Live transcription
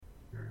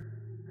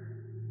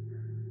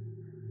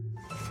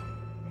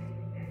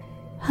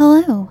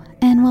Hello,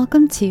 and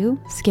welcome to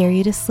Scare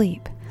You to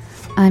Sleep.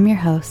 I'm your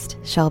host,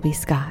 Shelby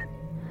Scott.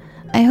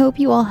 I hope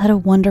you all had a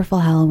wonderful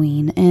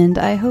Halloween, and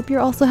I hope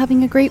you're also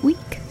having a great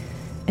week.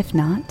 If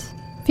not,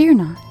 fear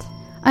not.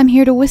 I'm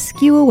here to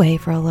whisk you away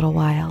for a little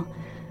while.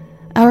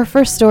 Our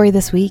first story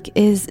this week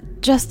is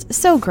just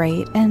so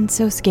great and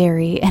so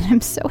scary, and I'm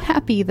so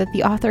happy that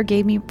the author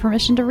gave me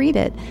permission to read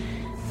it.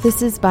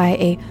 This is by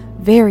a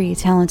very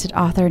talented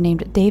author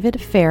named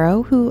David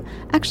Farrow, who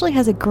actually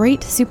has a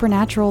great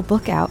supernatural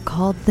book out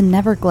called The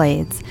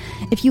Neverglades.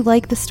 If you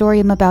like the story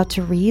I'm about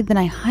to read, then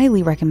I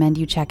highly recommend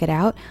you check it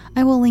out.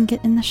 I will link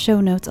it in the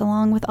show notes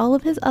along with all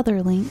of his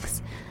other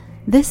links.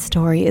 This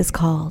story is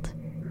called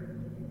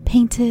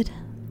Painted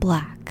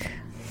Black.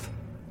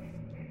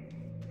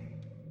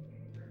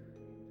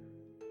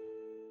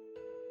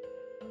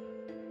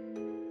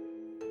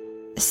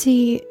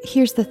 See,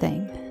 here's the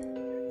thing.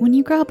 When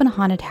you grow up in a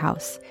haunted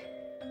house,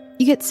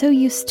 you get so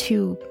used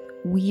to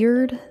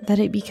weird that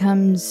it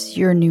becomes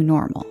your new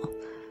normal.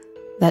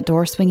 That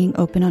door swinging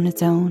open on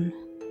its own,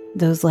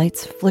 those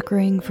lights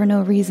flickering for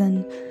no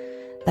reason,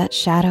 that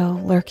shadow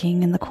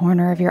lurking in the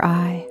corner of your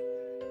eye.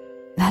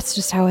 That's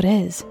just how it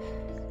is.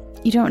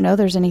 You don't know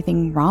there's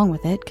anything wrong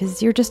with it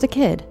because you're just a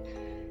kid.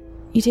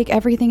 You take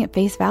everything at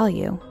face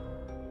value.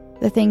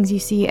 The things you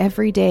see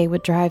every day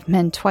would drive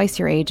men twice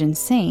your age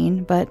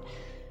insane, but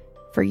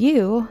for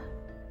you,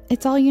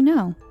 it's all you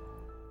know.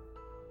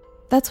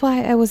 That's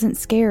why I wasn't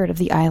scared of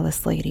the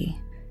eyeless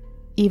lady,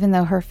 even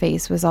though her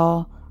face was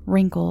all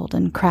wrinkled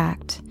and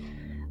cracked,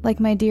 like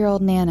my dear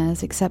old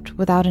Nana's, except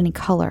without any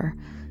color.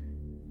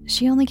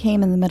 She only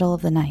came in the middle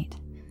of the night.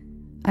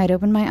 I'd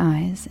open my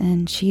eyes,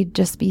 and she'd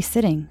just be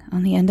sitting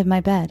on the end of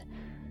my bed,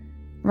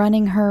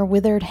 running her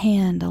withered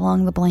hand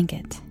along the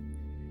blanket.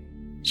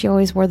 She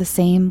always wore the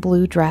same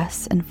blue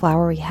dress and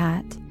flowery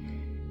hat.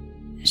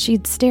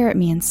 She'd stare at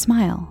me and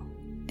smile,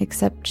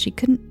 except she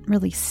couldn't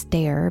really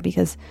stare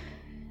because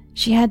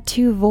she had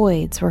two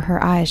voids where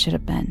her eyes should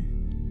have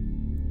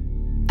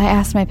been. I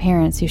asked my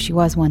parents who she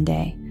was one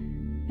day,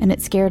 and it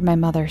scared my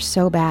mother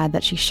so bad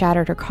that she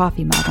shattered her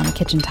coffee mug on the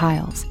kitchen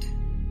tiles.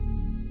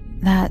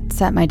 That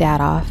set my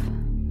dad off,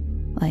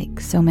 like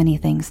so many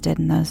things did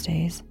in those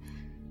days.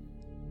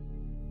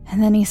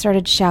 And then he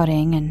started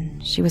shouting,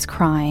 and she was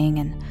crying,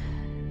 and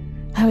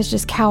I was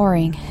just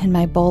cowering in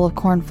my bowl of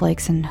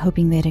cornflakes and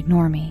hoping they'd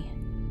ignore me.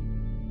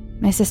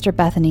 My sister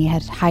Bethany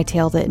had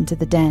hightailed it into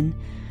the den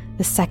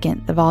the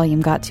second the volume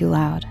got too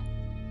loud.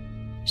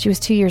 She was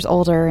 2 years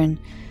older and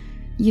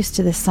used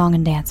to this song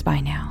and dance by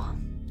now.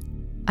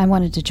 I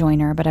wanted to join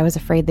her, but I was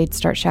afraid they'd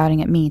start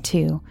shouting at me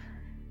too.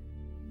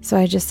 So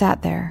I just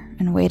sat there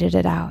and waited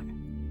it out.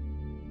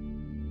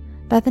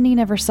 Bethany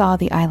never saw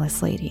the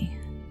eyeless lady,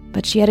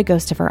 but she had a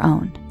ghost of her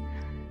own.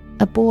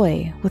 A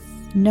boy with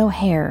no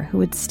hair who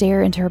would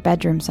stare into her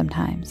bedroom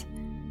sometimes.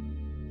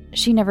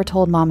 She never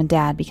told Mom and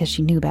Dad because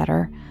she knew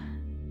better.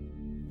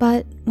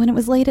 But when it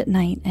was late at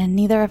night and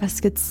neither of us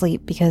could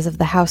sleep because of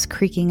the house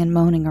creaking and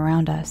moaning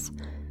around us,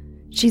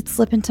 she'd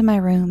slip into my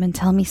room and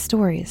tell me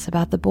stories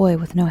about the boy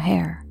with no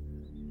hair.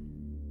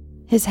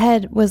 His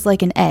head was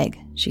like an egg,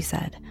 she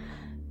said,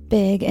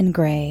 big and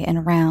gray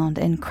and round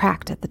and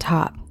cracked at the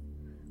top,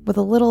 with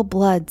a little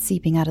blood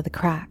seeping out of the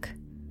crack.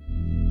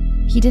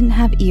 He didn't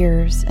have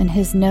ears and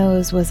his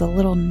nose was a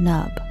little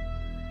nub.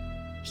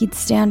 He'd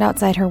stand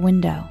outside her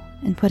window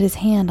and put his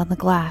hand on the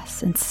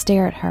glass and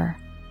stare at her.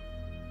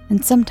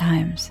 And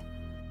sometimes,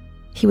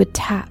 he would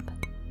tap.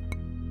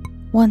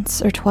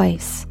 Once or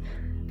twice,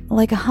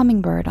 like a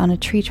hummingbird on a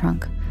tree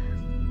trunk.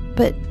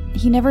 But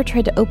he never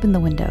tried to open the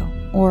window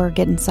or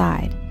get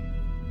inside.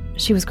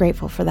 She was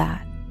grateful for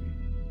that.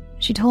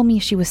 She told me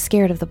she was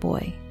scared of the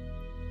boy,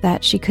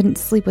 that she couldn't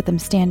sleep with him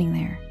standing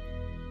there.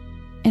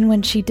 And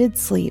when she did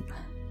sleep,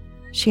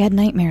 she had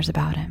nightmares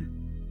about him.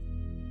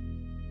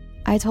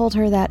 I told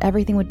her that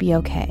everything would be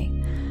okay.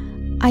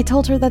 I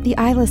told her that the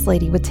eyeless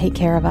lady would take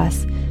care of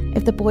us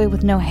if the boy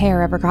with no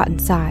hair ever got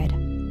inside.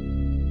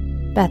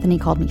 Bethany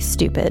called me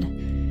stupid.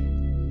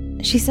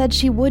 She said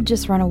she would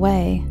just run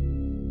away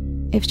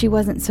if she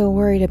wasn't so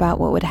worried about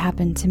what would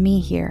happen to me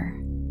here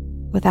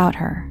without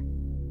her.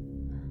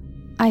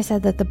 I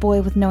said that the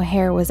boy with no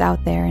hair was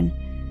out there and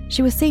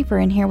she was safer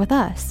in here with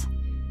us.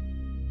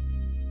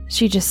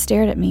 She just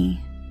stared at me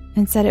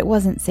and said it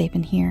wasn't safe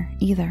in here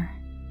either.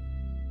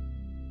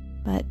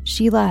 But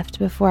she left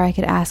before I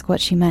could ask what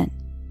she meant.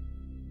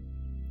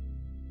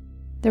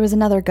 There was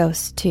another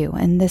ghost, too,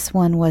 and this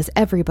one was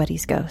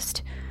everybody's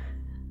ghost.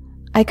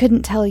 I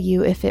couldn't tell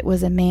you if it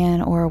was a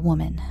man or a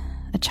woman,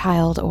 a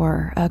child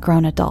or a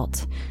grown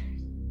adult.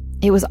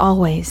 It was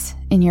always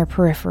in your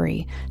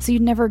periphery, so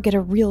you'd never get a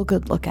real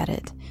good look at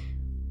it.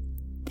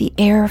 The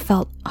air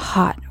felt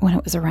hot when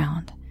it was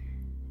around,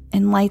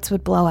 and lights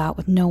would blow out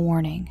with no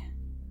warning.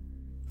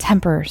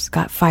 Tempers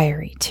got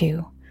fiery,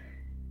 too.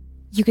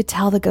 You could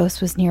tell the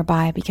ghost was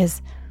nearby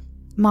because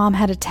Mom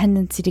had a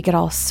tendency to get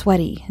all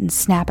sweaty and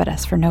snap at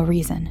us for no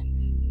reason.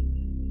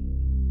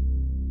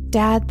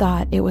 Dad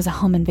thought it was a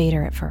home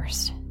invader at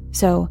first,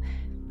 so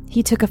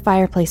He took a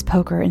fireplace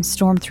poker and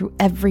stormed through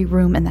every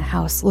room in the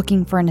house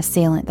looking for an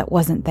assailant that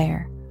wasn't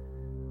there.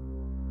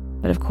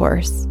 But of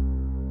course,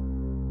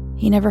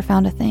 he never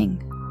found a thing.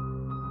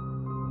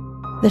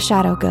 The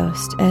shadow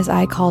ghost, as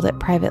I called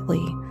it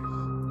privately,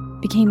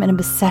 became an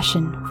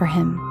obsession for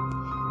him.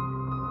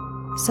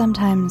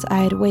 Sometimes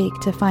I'd wake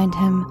to find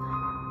him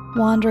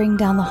wandering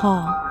down the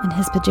hall in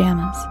his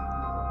pajamas,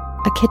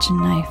 a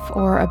kitchen knife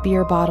or a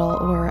beer bottle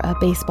or a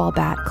baseball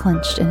bat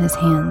clenched in his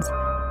hands.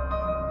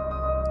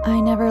 I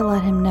never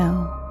let him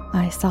know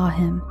I saw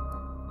him.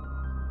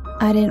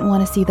 I didn't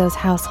want to see those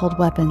household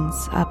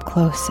weapons up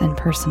close and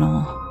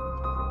personal.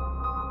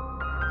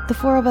 The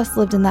four of us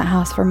lived in that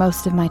house for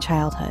most of my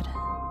childhood.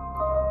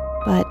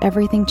 But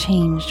everything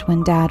changed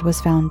when Dad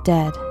was found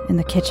dead in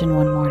the kitchen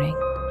one morning.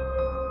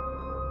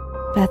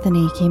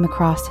 Bethany came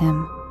across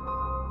him,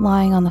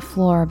 lying on the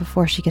floor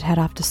before she could head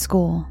off to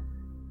school.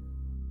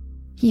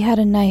 He had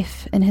a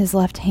knife in his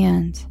left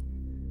hand,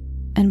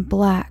 and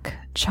black,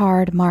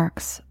 charred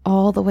marks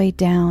all the way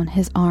down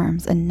his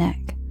arms and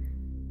neck.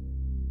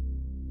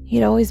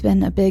 He'd always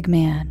been a big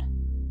man,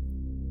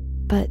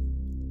 but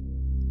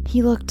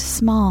he looked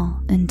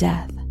small in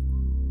death,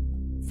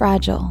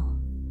 fragile.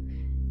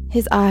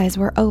 His eyes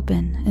were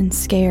open and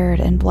scared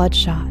and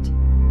bloodshot,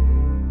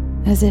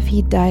 as if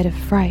he'd died of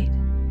fright.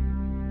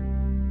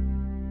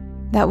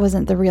 That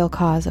wasn't the real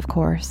cause, of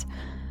course.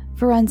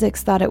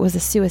 Forensics thought it was a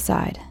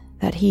suicide,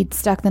 that he'd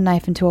stuck the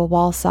knife into a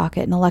wall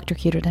socket and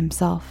electrocuted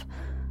himself.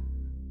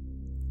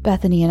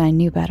 Bethany and I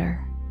knew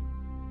better.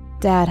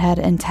 Dad had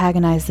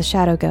antagonized the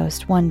shadow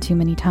ghost one too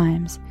many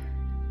times,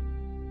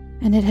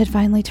 and it had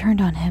finally turned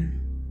on him.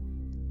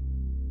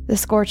 The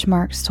scorch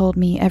marks told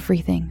me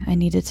everything I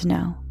needed to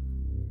know.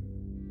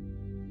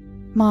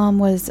 Mom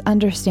was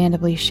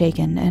understandably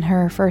shaken, and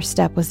her first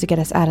step was to get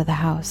us out of the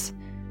house.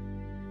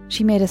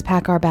 She made us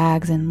pack our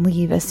bags and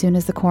leave as soon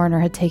as the coroner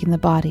had taken the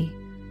body,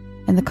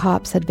 and the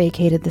cops had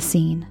vacated the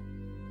scene.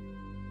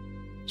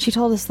 She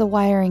told us the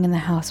wiring in the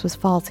house was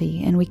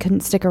faulty, and we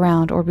couldn't stick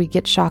around or we'd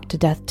get shocked to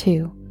death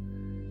too.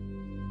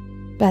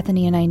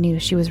 Bethany and I knew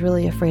she was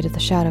really afraid of the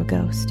shadow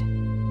ghost.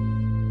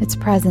 Its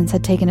presence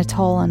had taken a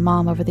toll on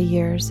Mom over the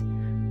years,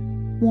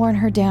 worn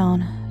her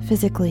down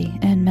physically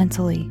and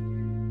mentally.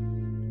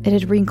 It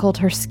had wrinkled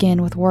her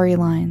skin with worry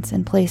lines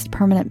and placed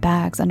permanent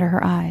bags under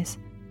her eyes.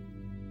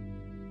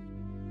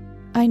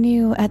 I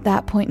knew at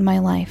that point in my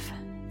life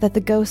that the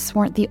ghosts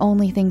weren't the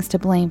only things to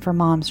blame for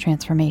Mom's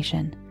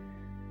transformation.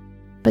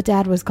 But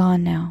Dad was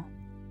gone now,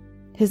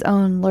 his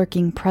own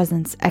lurking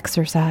presence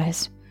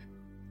exorcised,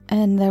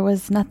 and there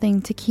was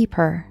nothing to keep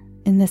her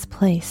in this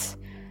place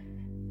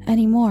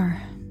anymore.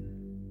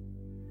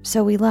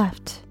 So we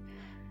left,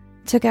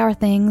 took our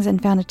things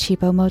and found a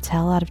cheapo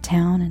motel out of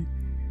town and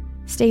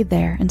stayed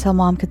there until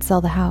Mom could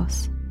sell the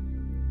house.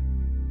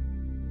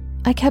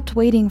 I kept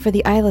waiting for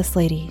the eyeless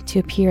lady to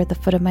appear at the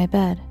foot of my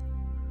bed,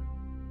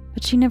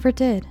 but she never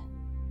did.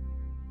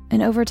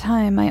 And over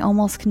time, I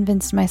almost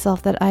convinced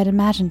myself that I'd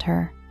imagined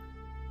her.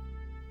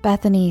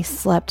 Bethany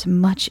slept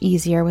much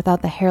easier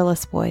without the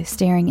hairless boy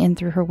staring in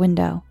through her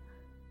window.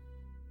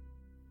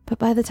 But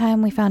by the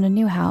time we found a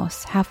new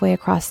house halfway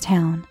across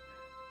town,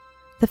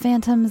 the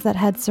phantoms that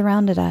had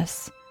surrounded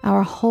us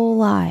our whole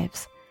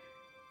lives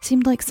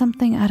seemed like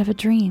something out of a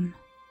dream.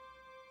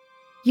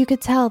 You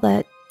could tell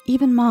that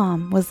even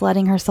Mom was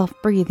letting herself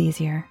breathe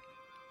easier.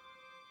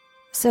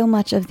 So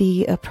much of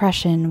the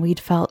oppression we'd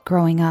felt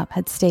growing up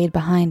had stayed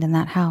behind in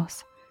that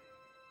house,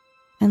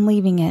 and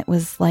leaving it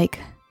was like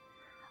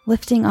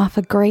lifting off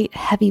a great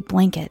heavy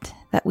blanket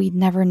that we'd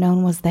never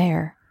known was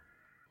there.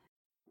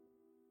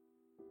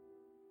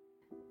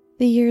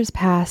 The years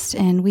passed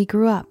and we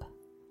grew up.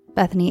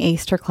 Bethany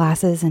aced her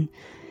classes and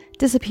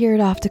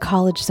disappeared off to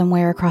college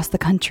somewhere across the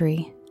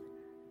country.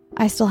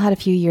 I still had a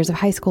few years of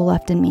high school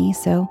left in me,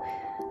 so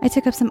I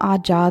took up some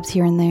odd jobs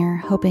here and there,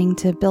 hoping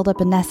to build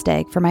up a nest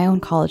egg for my own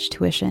college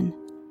tuition.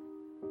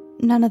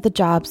 None of the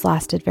jobs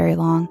lasted very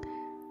long.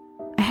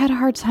 I had a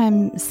hard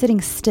time sitting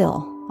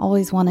still,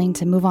 always wanting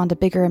to move on to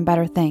bigger and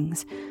better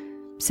things,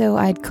 so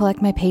I'd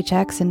collect my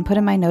paychecks and put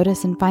in my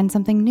notice and find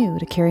something new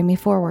to carry me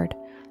forward.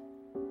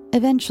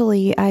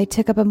 Eventually, I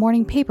took up a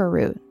morning paper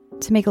route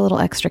to make a little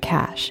extra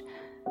cash.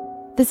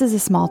 This is a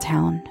small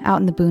town,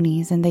 out in the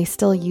boonies, and they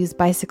still use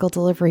bicycle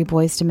delivery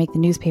boys to make the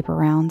newspaper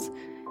rounds.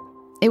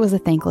 It was a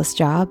thankless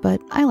job,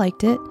 but I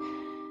liked it.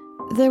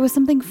 There was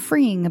something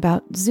freeing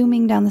about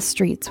zooming down the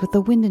streets with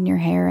the wind in your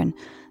hair and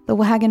the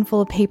wagon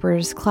full of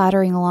papers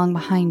clattering along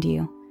behind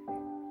you.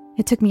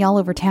 It took me all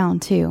over town,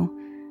 too.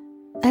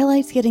 I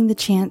liked getting the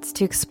chance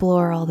to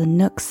explore all the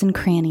nooks and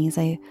crannies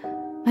I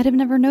might have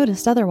never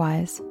noticed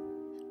otherwise.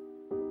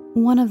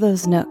 One of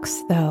those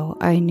nooks, though,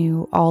 I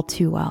knew all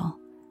too well.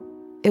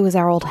 It was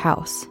our old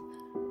house.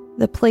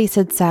 The place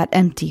had sat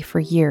empty for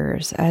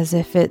years, as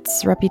if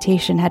its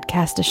reputation had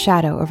cast a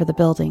shadow over the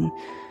building,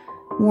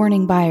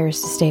 warning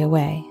buyers to stay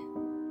away.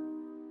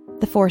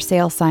 The for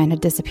sale sign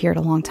had disappeared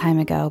a long time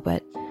ago,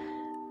 but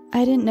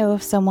I didn't know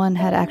if someone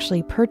had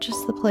actually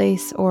purchased the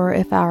place or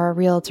if our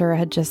realtor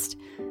had just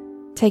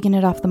taken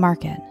it off the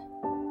market.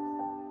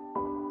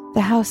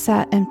 The house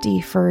sat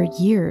empty for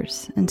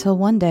years until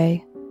one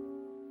day,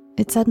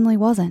 it suddenly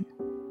wasn't.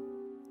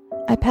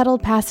 I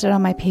pedaled past it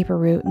on my paper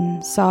route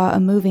and saw a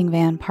moving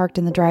van parked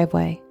in the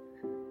driveway.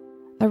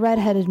 A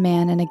red-headed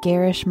man in a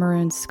garish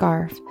maroon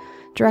scarf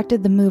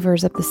directed the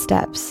movers up the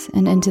steps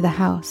and into the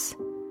house.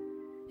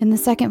 In the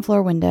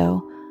second-floor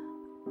window,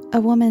 a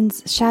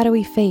woman's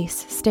shadowy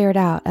face stared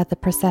out at the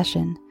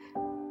procession.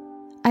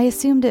 I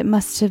assumed it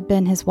must have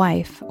been his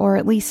wife, or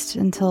at least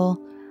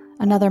until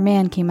another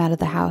man came out of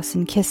the house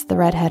and kissed the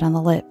redhead on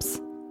the lips.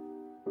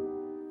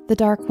 The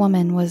dark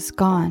woman was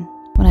gone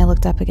when I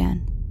looked up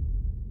again.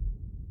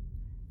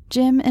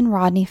 Jim and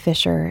Rodney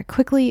Fisher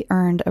quickly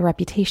earned a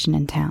reputation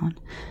in town.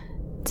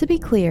 To be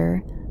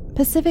clear,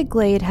 Pacific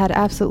Glade had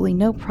absolutely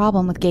no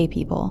problem with gay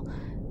people.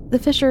 The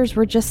Fishers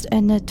were just a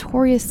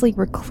notoriously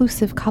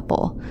reclusive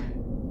couple.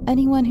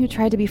 Anyone who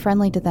tried to be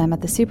friendly to them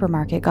at the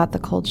supermarket got the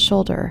cold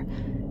shoulder,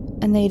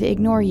 and they'd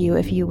ignore you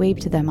if you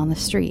waved to them on the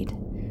street.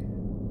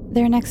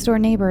 Their next-door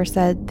neighbor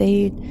said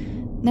they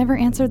never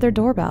answered their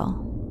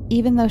doorbell,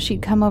 even though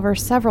she'd come over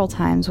several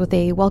times with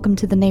a welcome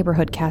to the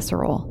neighborhood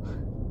casserole.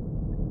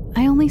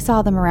 I only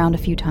saw them around a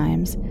few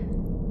times.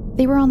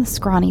 They were on the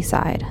scrawny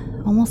side,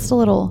 almost a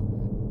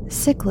little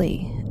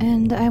sickly,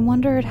 and I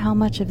wondered how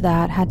much of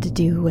that had to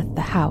do with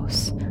the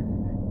house.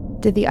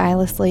 Did the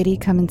eyeless lady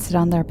come and sit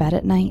on their bed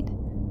at night?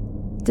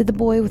 Did the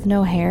boy with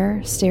no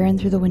hair stare in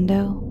through the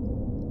window?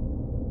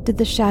 Did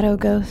the shadow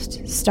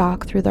ghost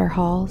stalk through their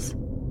halls,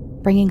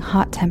 bringing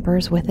hot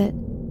tempers with it?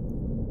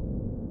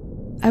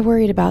 I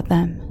worried about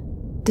them.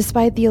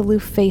 Despite the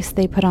aloof face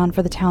they put on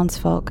for the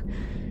townsfolk,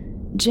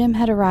 Jim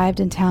had arrived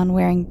in town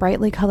wearing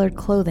brightly colored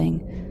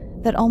clothing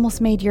that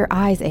almost made your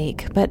eyes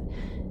ache, but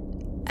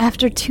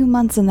after 2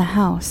 months in the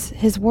house,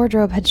 his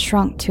wardrobe had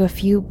shrunk to a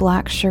few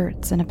black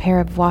shirts and a pair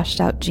of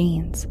washed-out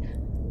jeans.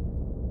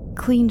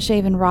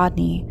 Clean-shaven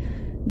Rodney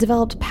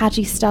developed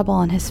patchy stubble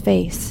on his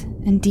face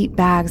and deep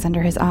bags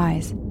under his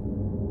eyes.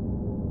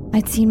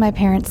 I'd seen my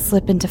parents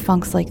slip into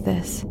funks like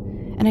this,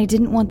 and I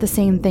didn't want the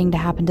same thing to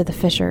happen to the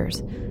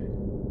Fishers.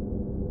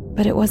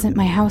 But it wasn't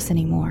my house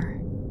anymore.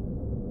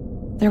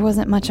 There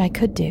wasn't much I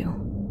could do.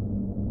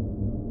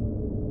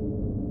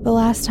 The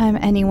last time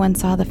anyone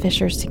saw the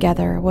Fishers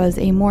together was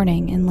a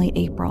morning in late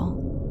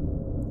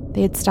April.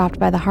 They had stopped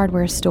by the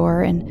hardware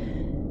store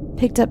and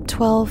picked up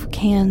 12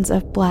 cans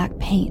of black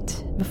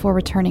paint before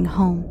returning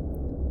home.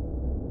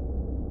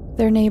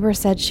 Their neighbor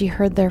said she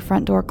heard their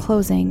front door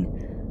closing,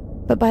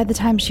 but by the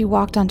time she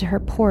walked onto her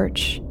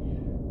porch,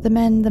 the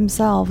men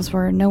themselves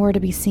were nowhere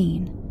to be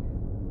seen.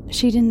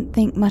 She didn't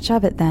think much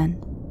of it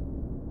then.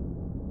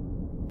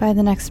 By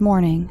the next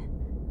morning,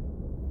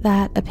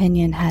 that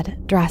opinion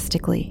had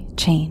drastically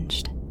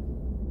changed.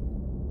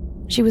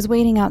 She was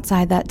waiting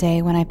outside that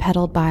day when I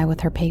pedaled by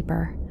with her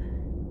paper.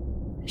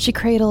 She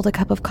cradled a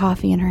cup of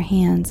coffee in her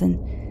hands and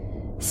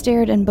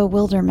stared in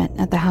bewilderment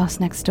at the house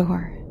next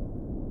door.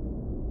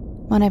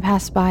 When I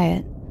passed by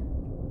it,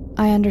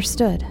 I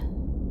understood.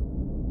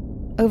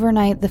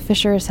 Overnight, the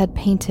Fishers had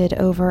painted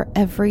over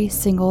every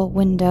single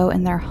window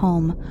in their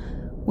home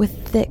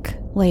with thick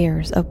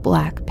layers of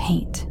black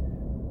paint.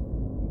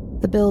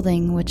 The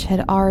building, which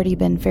had already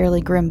been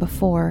fairly grim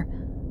before,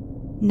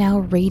 now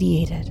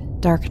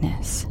radiated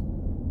darkness.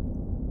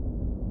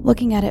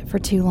 Looking at it for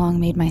too long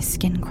made my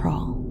skin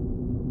crawl.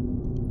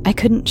 I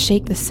couldn't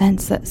shake the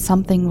sense that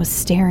something was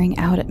staring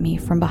out at me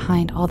from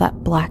behind all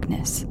that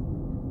blackness.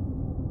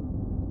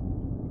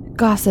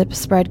 Gossip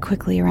spread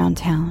quickly around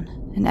town,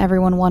 and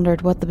everyone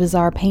wondered what the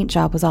bizarre paint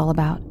job was all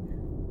about.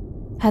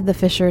 Had the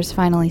Fishers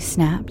finally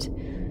snapped?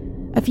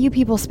 A few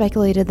people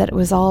speculated that it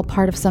was all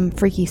part of some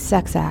freaky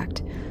sex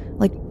act,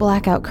 like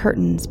blackout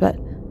curtains, but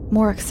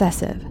more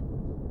excessive.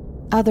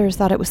 Others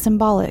thought it was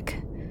symbolic.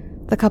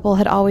 The couple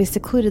had always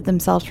secluded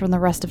themselves from the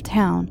rest of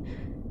town.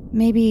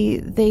 Maybe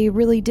they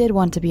really did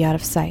want to be out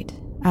of sight,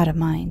 out of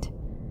mind.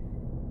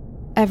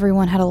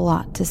 Everyone had a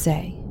lot to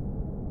say,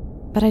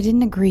 but I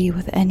didn't agree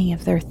with any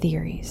of their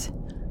theories.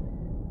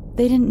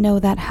 They didn't know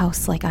that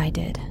house like I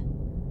did.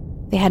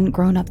 They hadn't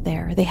grown up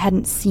there. They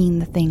hadn't seen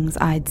the things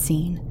I'd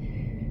seen.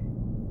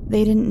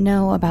 They didn't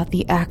know about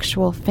the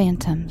actual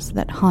phantoms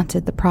that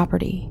haunted the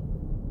property.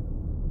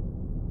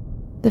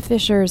 The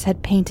Fishers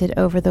had painted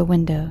over the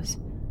windows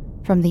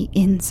from the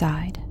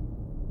inside,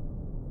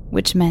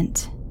 which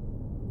meant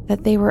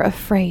that they were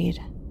afraid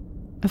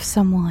of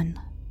someone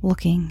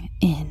looking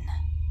in.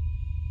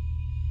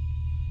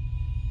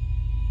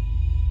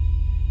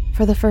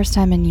 For the first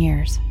time in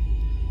years,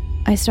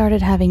 I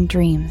started having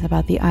dreams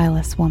about the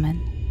eyeless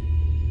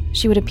woman.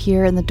 She would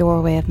appear in the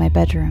doorway of my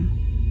bedroom,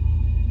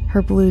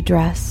 her blue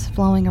dress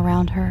flowing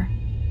around her,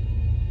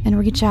 and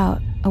reach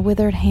out a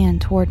withered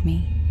hand toward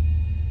me.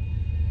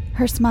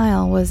 Her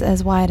smile was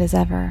as wide as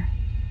ever.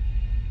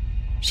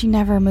 She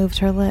never moved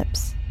her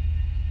lips,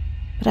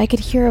 but I could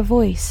hear a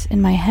voice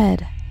in my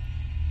head.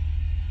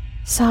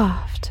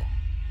 Soft,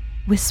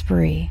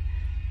 whispery,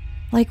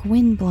 like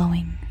wind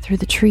blowing through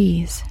the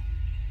trees.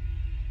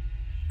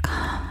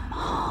 Come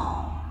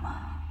home.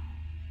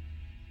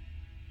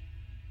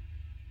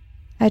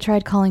 I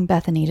tried calling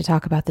Bethany to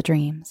talk about the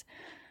dreams,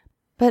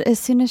 But as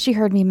soon as she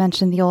heard me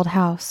mention the old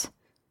house,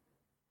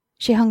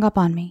 she hung up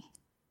on me.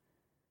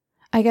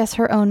 I guess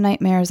her own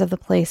nightmares of the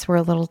place were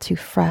a little too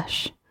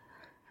fresh.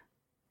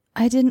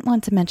 I didn't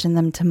want to mention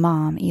them to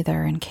Mom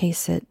either, in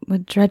case it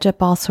would dredge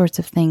up all sorts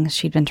of things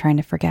she'd been trying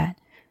to forget.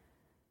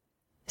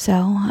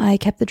 So I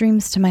kept the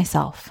dreams to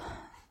myself,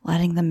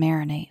 letting them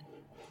marinate.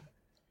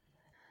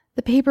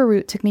 The paper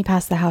route took me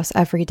past the house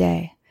every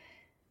day.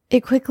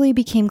 It quickly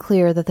became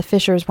clear that the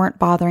Fishers weren't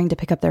bothering to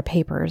pick up their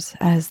papers,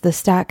 as the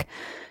stack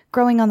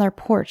growing on their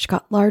porch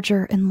got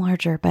larger and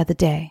larger by the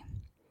day.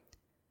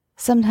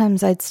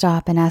 Sometimes I'd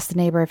stop and ask the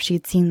neighbor if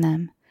she'd seen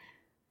them,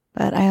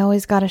 but I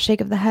always got a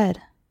shake of the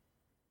head.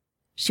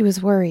 She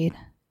was worried.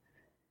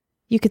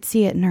 You could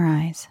see it in her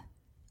eyes.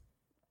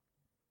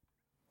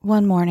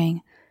 One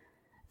morning,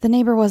 the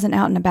neighbor wasn't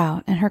out and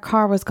about, and her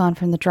car was gone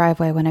from the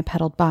driveway when I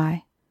pedaled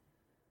by.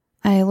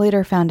 I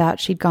later found out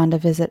she'd gone to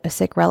visit a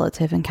sick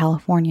relative in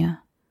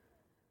California.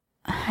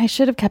 I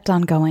should have kept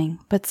on going,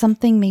 but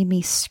something made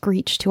me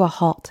screech to a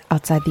halt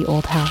outside the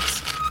old house.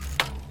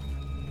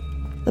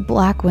 The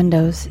black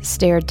windows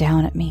stared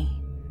down at me,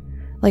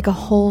 like a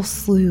whole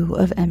slew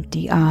of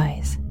empty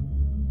eyes.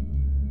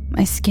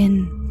 My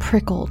skin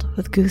prickled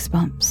with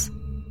goosebumps.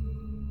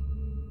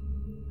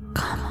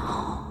 "Come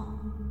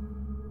home,"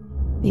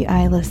 the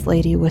eyeless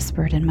lady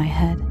whispered in my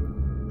head.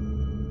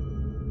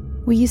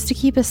 We used to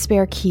keep a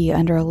spare key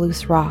under a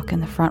loose rock in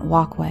the front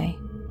walkway,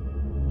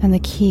 and the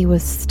key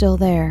was still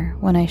there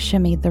when I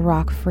shimmied the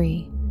rock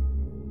free.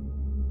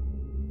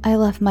 I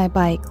left my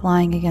bike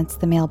lying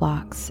against the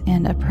mailbox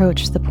and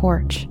approached the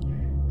porch.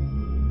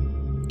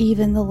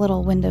 Even the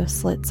little window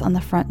slits on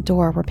the front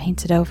door were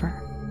painted over.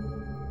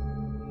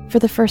 For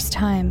the first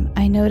time,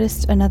 I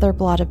noticed another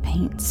blot of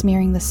paint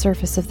smearing the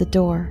surface of the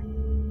door.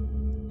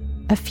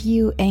 A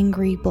few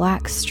angry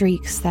black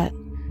streaks that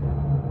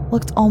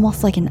looked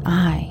almost like an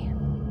eye.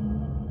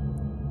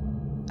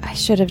 I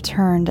should have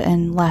turned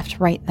and left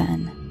right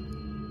then,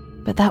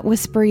 but that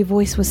whispery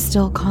voice was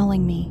still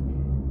calling me,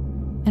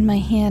 and my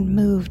hand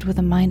moved with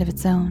a mind of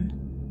its own.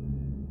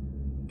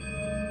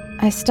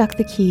 I stuck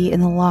the key in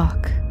the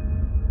lock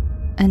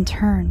and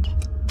turned.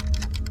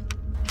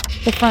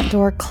 The front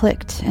door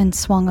clicked and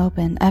swung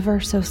open ever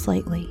so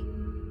slightly.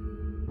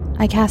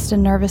 I cast a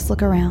nervous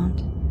look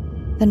around,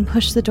 then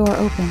pushed the door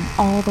open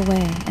all the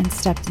way and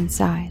stepped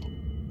inside.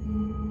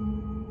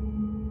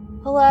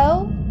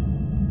 "Hello?"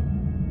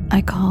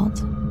 I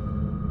called.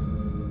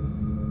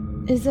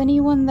 "Is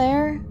anyone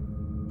there?"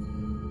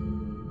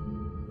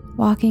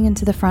 Walking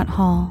into the front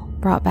hall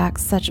brought back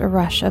such a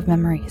rush of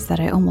memories that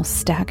I almost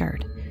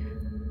staggered.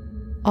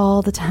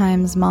 All the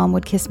times Mom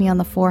would kiss me on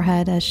the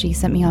forehead as she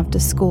sent me off to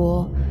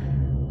school.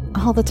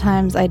 All the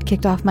times I'd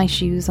kicked off my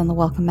shoes on the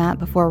welcome mat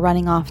before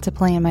running off to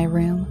play in my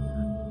room.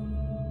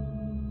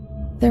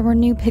 There were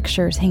new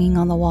pictures hanging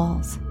on the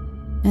walls,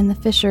 and the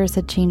Fishers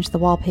had changed the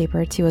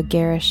wallpaper to a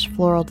garish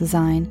floral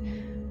design,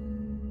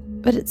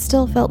 but it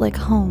still felt like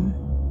home.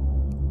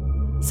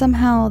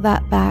 Somehow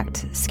that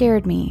fact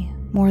scared me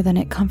more than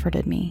it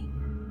comforted me.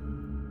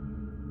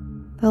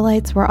 The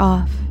lights were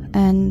off,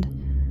 and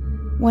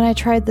when I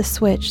tried the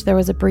switch, there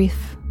was a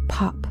brief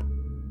pop,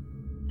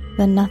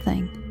 then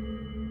nothing.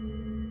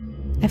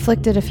 I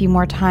flicked it a few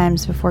more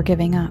times before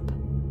giving up.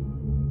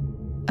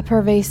 A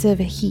pervasive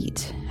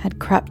heat had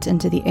crept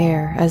into the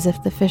air as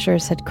if the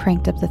Fishers had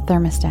cranked up the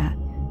thermostat,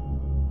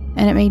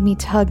 and it made me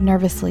tug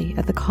nervously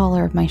at the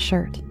collar of my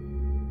shirt.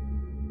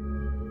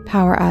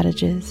 Power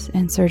outages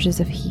and surges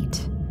of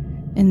heat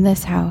in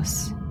this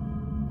house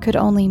could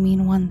only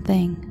mean one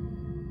thing.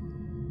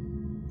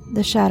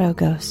 The shadow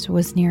ghost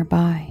was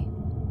nearby.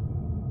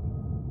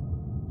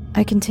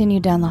 I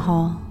continued down the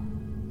hall,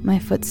 my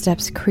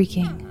footsteps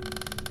creaking,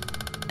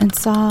 and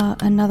saw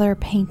another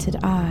painted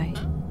eye.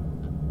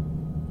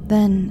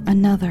 Then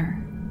another.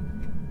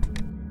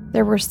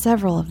 There were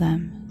several of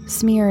them,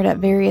 smeared at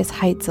various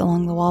heights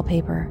along the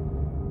wallpaper.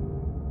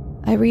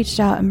 I reached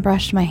out and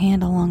brushed my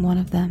hand along one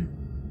of them.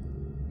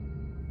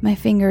 My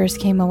fingers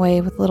came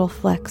away with little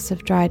flecks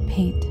of dried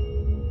paint.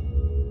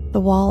 The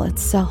wall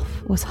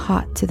itself was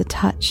hot to the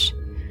touch,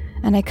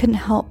 and I couldn't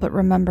help but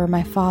remember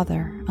my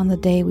father on the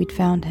day we'd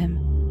found him,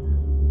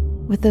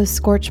 with those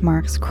scorch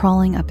marks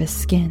crawling up his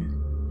skin,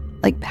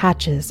 like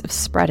patches of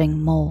spreading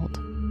mold.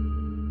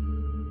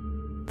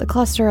 The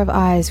cluster of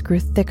eyes grew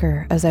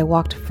thicker as I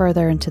walked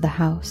further into the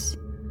house,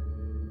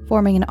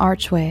 forming an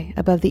archway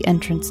above the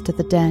entrance to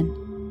the den.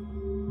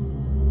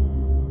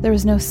 There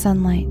was no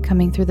sunlight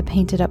coming through the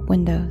painted-up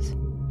windows,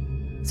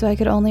 so I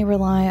could only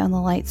rely on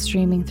the light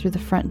streaming through the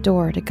front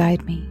door to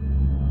guide me.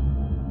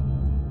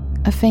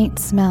 A faint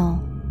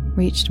smell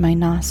reached my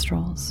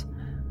nostrils,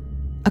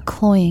 a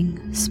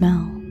cloying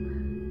smell,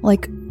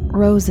 like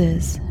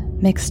roses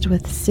mixed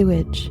with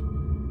sewage.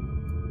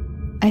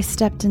 I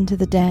stepped into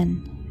the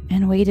den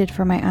and waited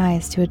for my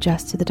eyes to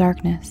adjust to the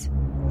darkness.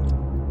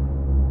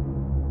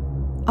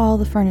 All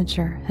the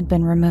furniture had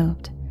been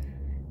removed,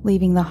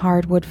 leaving the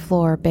hardwood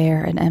floor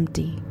bare and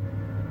empty.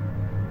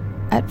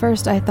 At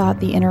first I thought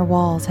the inner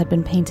walls had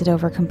been painted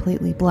over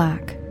completely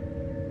black.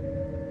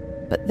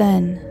 But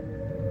then,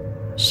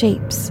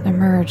 Shapes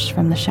emerged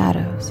from the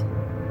shadows.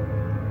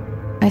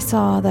 I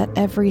saw that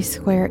every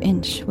square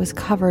inch was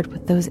covered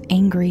with those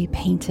angry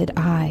painted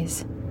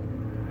eyes.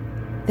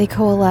 They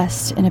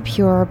coalesced in a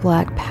pure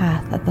black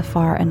path at the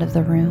far end of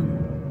the room,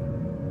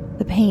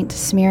 the paint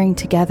smearing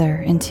together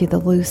into the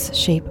loose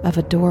shape of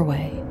a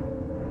doorway.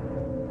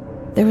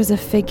 There was a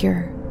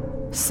figure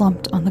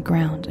slumped on the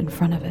ground in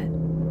front of it.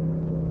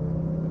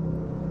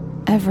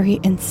 Every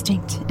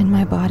instinct in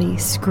my body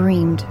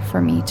screamed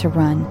for me to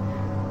run,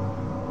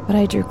 but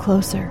I drew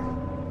closer,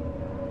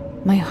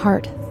 my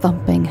heart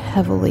thumping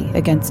heavily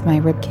against my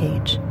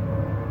ribcage.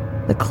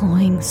 The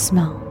cloying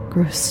smell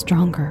grew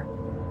stronger.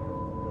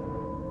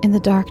 In the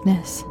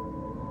darkness,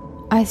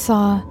 I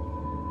saw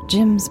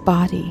Jim's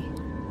body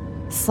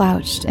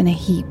slouched in a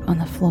heap on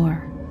the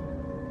floor.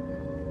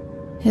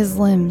 His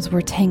limbs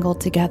were tangled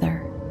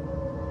together,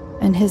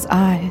 and his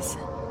eyes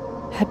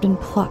had been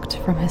plucked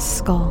from his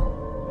skull,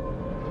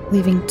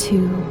 leaving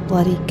 2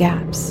 bloody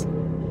gaps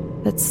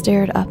that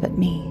stared up at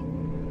me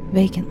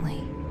vacantly.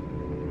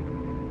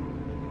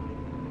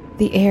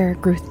 The air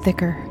grew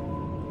thicker.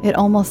 It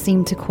almost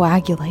seemed to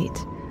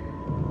coagulate.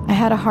 I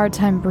had a hard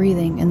time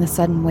breathing in the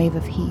sudden wave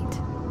of heat.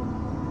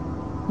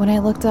 When I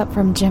looked up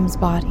from Jim's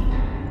body,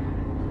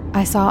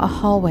 I saw a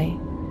hallway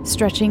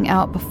stretching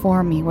out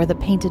before me where the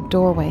painted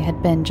doorway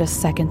had been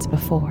just seconds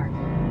before.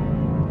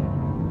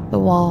 The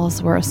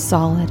walls were a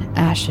solid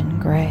ashen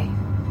gray,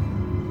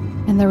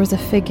 and there was a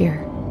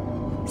figure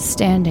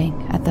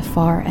standing at the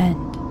far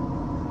end.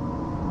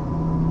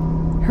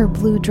 Her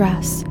blue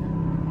dress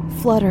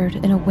fluttered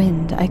in a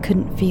wind I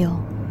couldn't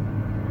feel.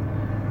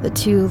 The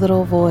 2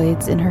 little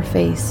voids in her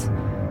face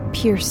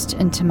pierced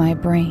into my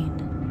brain,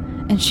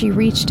 and she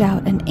reached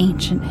out an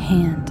ancient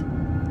hand,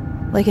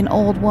 like an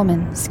old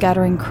woman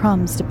scattering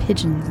crumbs to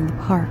pigeons in the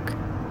park.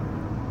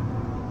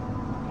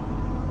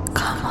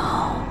 "Come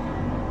home,"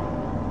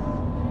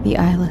 the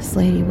eyeless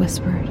lady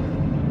whispered.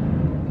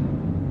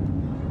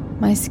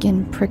 My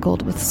skin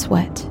prickled with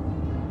sweat.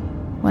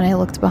 When I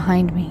looked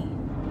behind me,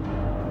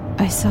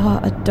 I saw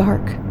a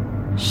dark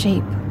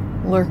shape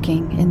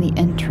lurking in the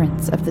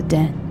entrance of the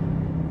den,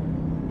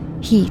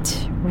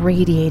 heat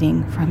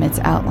radiating from its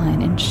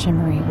outline in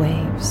shimmery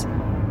waves.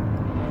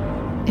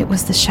 It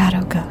was the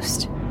shadow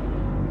ghost.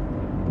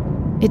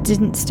 It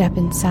didn't step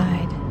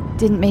inside,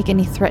 didn't make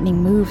any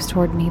threatening moves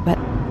toward me, but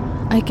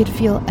I could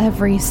feel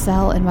every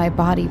cell in my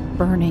body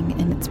burning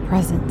in its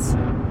presence.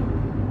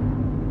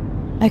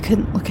 I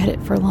couldn't look at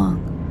it for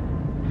long.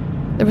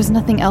 There was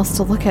nothing else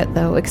to look at,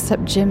 though,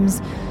 except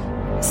Jim's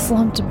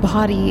slumped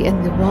body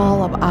and the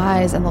wall of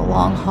eyes and the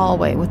long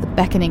hallway with the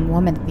beckoning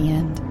woman at the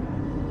end.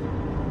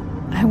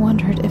 I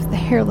wondered if the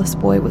hairless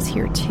boy was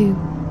here too,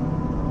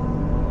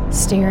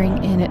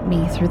 staring in at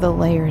me through the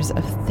layers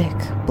of thick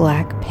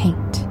black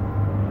paint.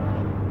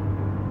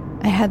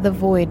 I had the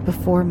void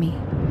before me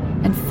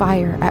and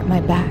fire at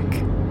my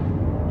back.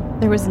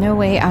 There was no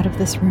way out of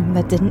this room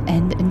that didn't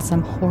end in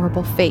some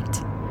horrible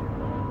fate.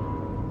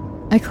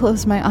 I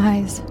closed my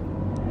eyes.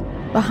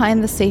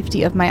 Behind the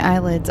safety of my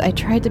eyelids, I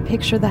tried to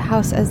picture the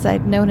house as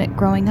I'd known it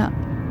growing up.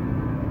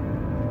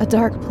 A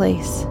dark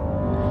place,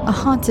 a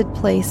haunted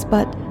place,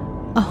 but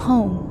a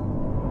home.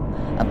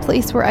 A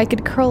place where I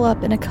could curl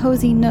up in a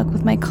cozy nook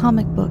with my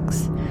comic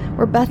books,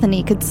 where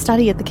Bethany could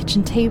study at the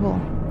kitchen table,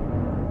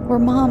 where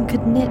Mom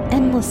could knit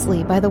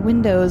endlessly by the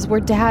windows,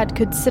 where Dad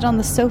could sit on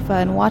the sofa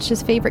and watch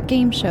his favorite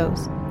game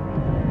shows.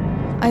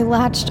 I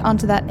latched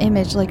onto that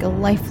image like a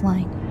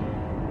lifeline.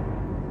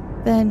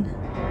 Then,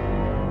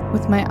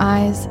 with my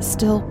eyes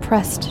still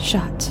pressed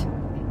shut,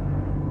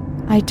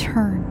 I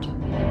turned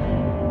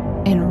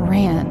and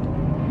ran.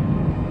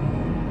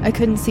 I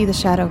couldn't see the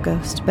shadow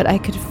ghost, but I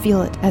could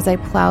feel it as I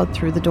plowed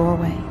through the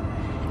doorway,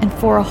 and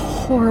for a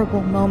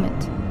horrible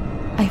moment,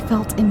 I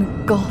felt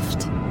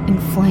engulfed in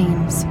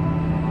flames.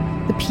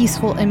 The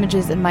peaceful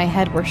images in my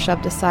head were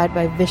shoved aside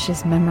by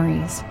vicious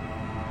memories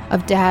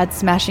of Dad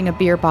smashing a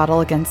beer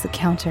bottle against the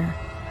counter,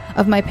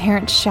 of my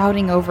parents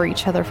shouting over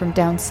each other from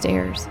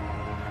downstairs,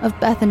 of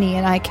Bethany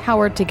and I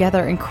cowered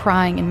together and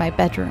crying in my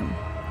bedroom.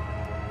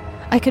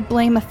 I could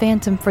blame a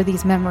phantom for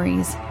these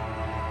memories,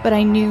 but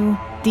I knew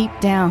deep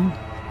down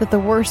that the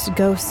worst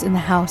ghosts in the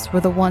house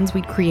were the ones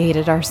we'd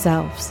created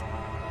ourselves.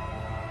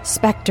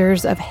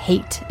 Specters of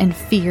hate and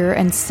fear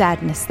and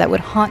sadness that would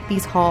haunt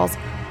these halls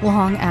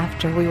long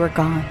after we were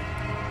gone.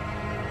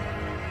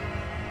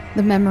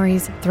 The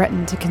memories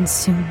threatened to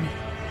consume me,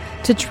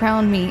 to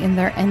drown me in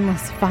their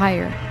endless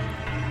fire,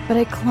 but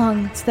I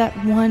clung to that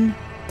one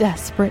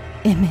desperate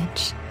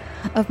image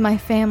of my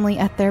family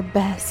at their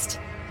best,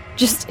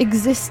 just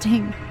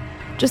existing,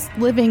 just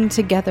living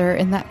together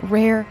in that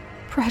rare,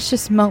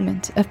 precious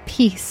moment of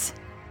peace.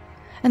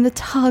 And the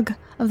tug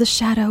of the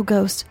shadow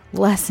ghost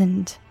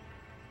lessened.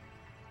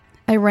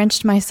 I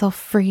wrenched myself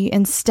free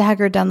and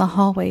staggered down the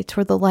hallway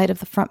toward the light of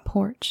the front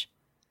porch.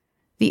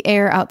 The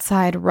air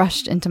outside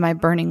rushed into my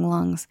burning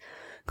lungs,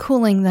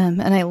 cooling them,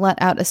 and I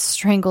let out a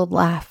strangled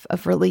laugh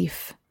of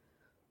relief.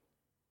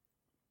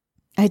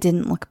 I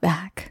didn't look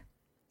back.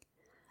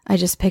 I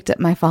just picked up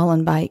my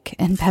fallen bike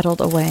and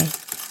pedaled away.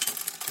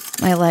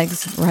 my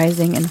legs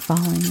rising and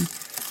falling,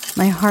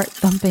 my heart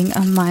thumping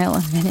a mile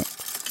a minute.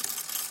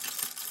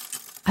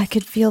 I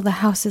could feel the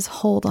house's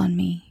hold on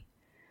me,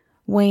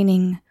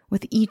 waning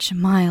with each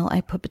mile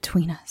I put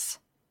between us.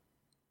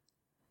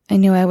 I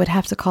knew I would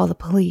have to call the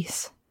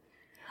police.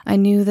 I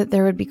knew that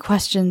there would be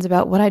questions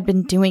about what I'd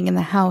been doing in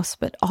the house,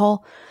 but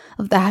all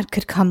of that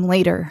could come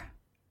later.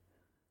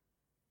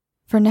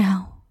 For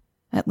now,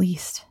 at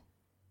least,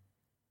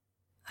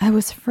 I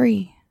was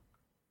free.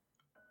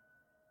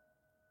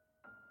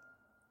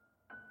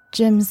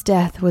 Jim's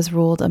death was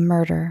ruled a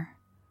murder,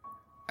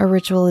 a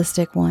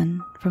ritualistic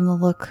one from the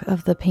look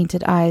of the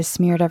painted eyes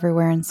smeared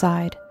everywhere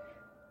inside.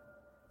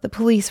 The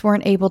police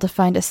weren't able to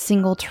find a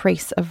single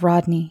trace of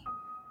Rodney.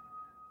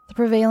 The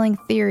prevailing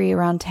theory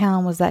around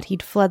town was that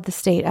he'd fled the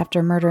state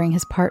after murdering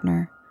his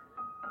partner.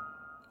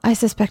 I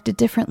suspected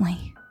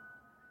differently.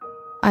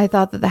 I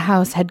thought that the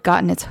house had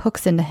gotten its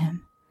hooks into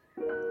him,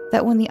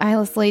 that when the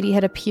eyeless lady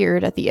had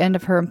appeared at the end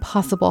of her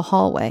impossible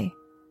hallway,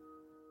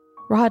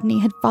 Rodney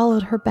had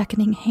followed her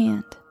beckoning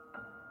hand,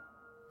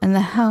 and the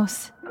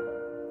house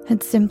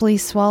had simply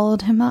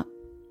swallowed him up.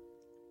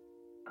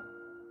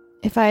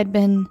 If I had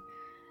been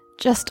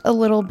just a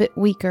little bit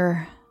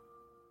weaker,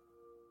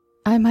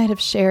 I might have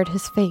shared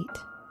his fate.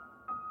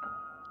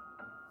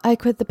 I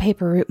quit the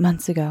paper route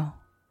months ago,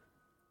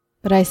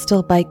 but I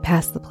still bike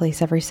past the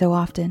place every so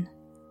often.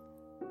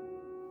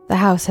 The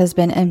house has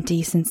been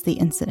empty since the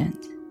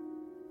incident.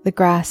 The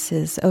grass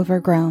is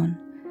overgrown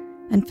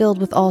and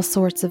filled with all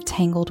sorts of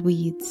tangled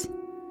weeds,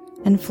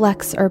 and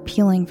flecks are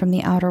peeling from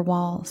the outer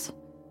walls.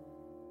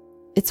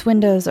 Its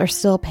windows are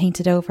still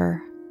painted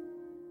over.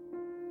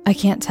 I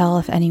can't tell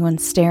if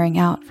anyone's staring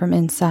out from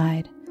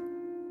inside,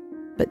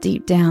 but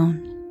deep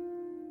down,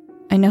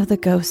 I know the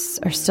ghosts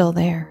are still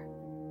there.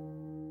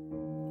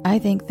 I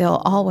think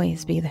they'll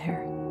always be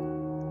there.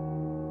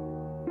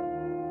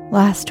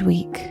 Last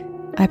week,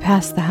 I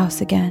passed the house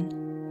again,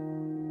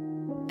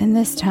 and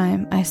this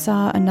time I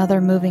saw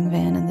another moving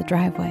van in the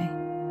driveway.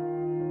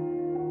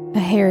 A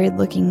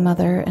harried-looking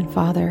mother and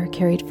father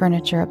carried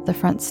furniture up the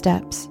front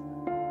steps,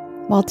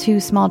 while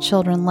two small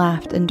children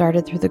laughed and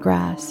darted through the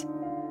grass.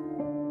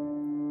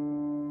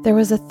 There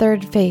was a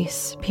third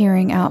face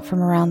peering out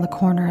from around the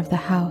corner of the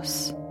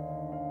house.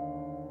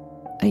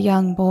 A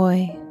young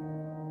boy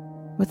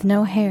with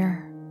no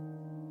hair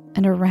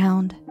and a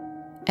round,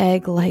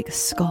 egg-like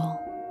skull.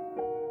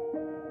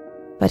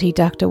 But he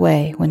ducked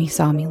away when he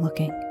saw me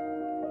looking.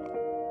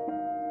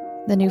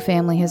 The new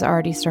family has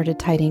already started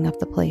tidying up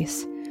the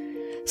place,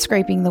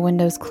 scraping the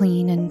windows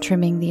clean and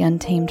trimming the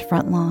untamed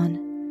front lawn.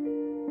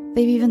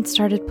 They've even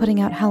started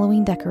putting out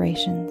Halloween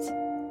decorations.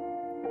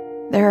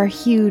 There are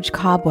huge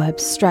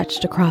cobwebs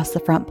stretched across the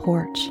front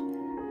porch,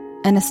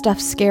 and a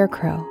stuffed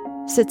scarecrow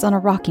sits on a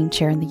rocking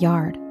chair in the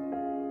yard.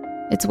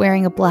 It's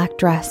wearing a black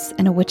dress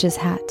and a witch's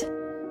hat.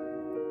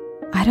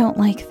 I don't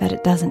like that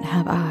it doesn't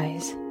have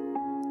eyes.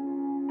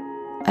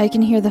 I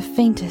can hear the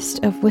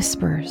faintest of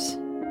whispers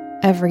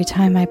every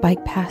time I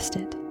bike past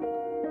it.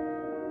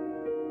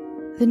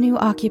 The new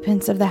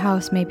occupants of the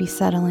house may be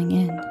settling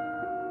in,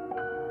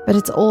 but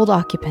its old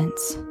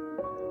occupants,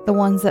 the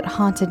ones that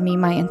haunted me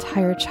my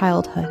entire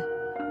childhood,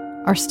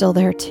 are still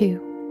there too.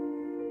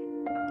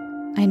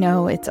 I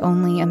know it's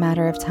only a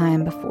matter of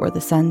time before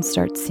the son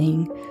starts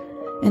seeing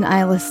an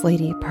eyeless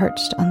lady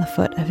perched on the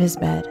foot of his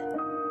bed,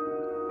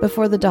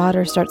 before the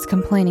daughter starts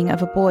complaining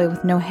of a boy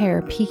with no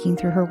hair peeking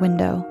through her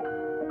window.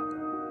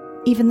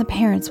 Even the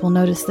parents will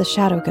notice the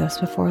shadow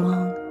ghost before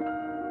long.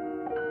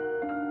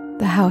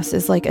 The house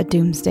is like a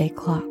doomsday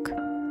clock,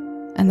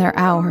 and their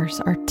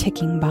hours are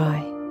ticking by.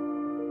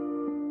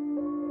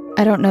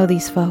 I don't know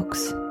these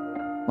folks.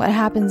 What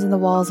happens in the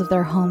walls of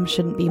their home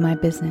shouldn't be my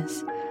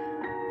business,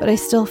 but I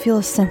still feel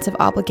a sense of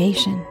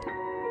obligation,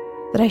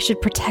 that I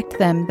should protect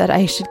them, that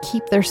I should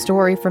keep their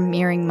story from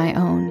mirroring my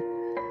own.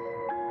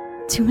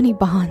 Too many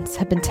bonds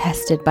have been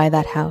tested by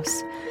that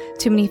house.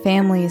 Too many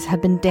families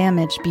have been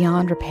damaged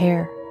beyond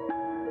repair.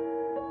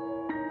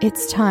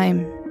 It's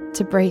time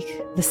to break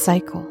the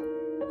cycle.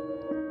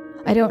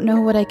 I don't know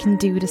what I can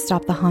do to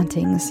stop the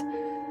hauntings.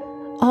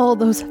 All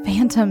those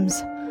phantoms,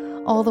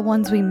 all the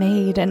ones we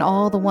made and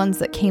all the ones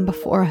that came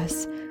before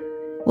us,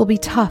 will be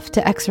tough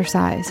to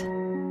exorcise.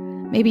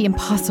 Maybe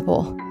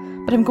impossible,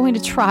 but I'm going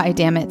to try,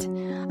 damn it.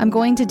 I'm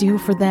going to do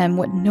for them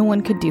what no one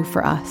could do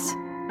for us.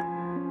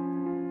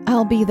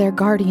 I'll be their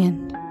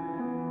guardian.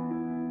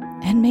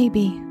 And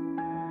maybe,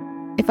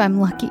 if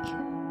I'm lucky,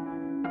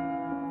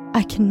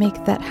 I can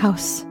make that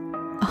house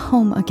a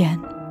home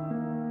again.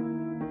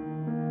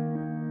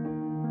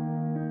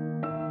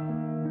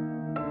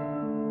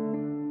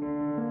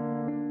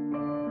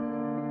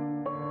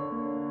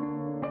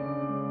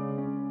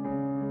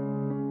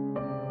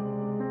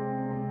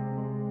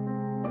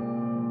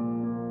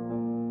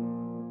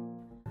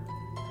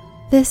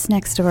 This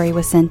next story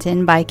was sent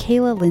in by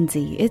Kayla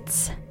Lindsay.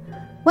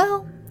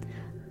 Well,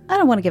 I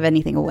don't want to give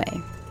anything away,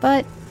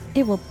 but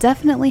it will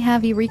definitely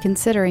have you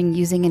reconsidering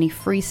using any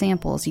free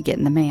samples you get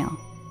in the mail.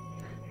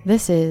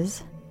 This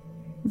is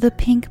The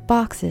Pink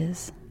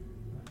Boxes.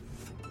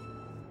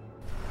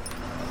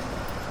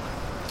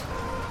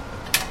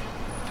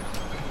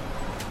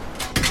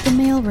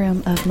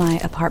 mailroom of my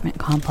apartment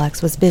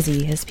complex was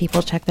busy as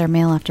people checked their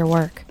mail after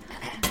work.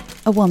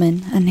 A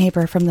woman, a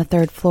neighbor from the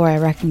third floor I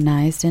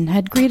recognized and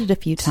had greeted a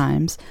few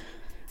times,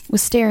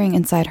 was staring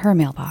inside her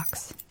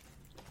mailbox.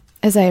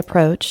 As I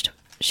approached,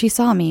 she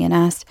saw me and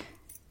asked,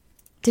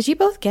 "Did you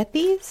both get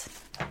these?"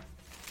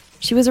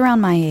 She was around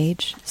my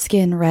age,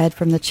 skin red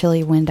from the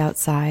chilly wind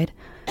outside,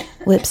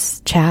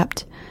 lips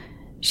chapped.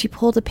 She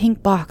pulled a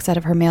pink box out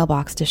of her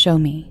mailbox to show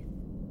me.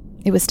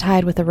 It was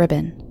tied with a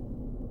ribbon.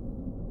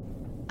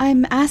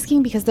 "I'm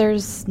asking because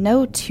there's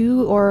no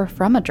to or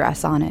from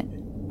address on it.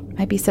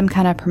 Might be some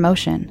kind of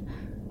promotion."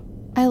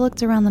 I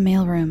looked around the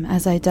mailroom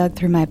as I dug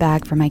through my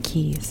bag for my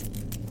keys.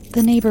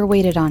 The neighbor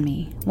waited on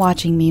me,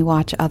 watching me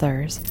watch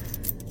others.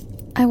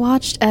 I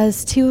watched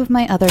as two of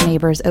my other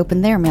neighbors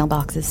opened their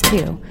mailboxes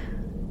too.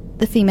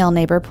 The female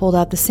neighbor pulled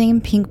out the same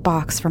pink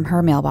box from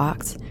her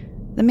mailbox.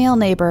 The male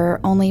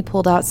neighbor only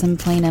pulled out some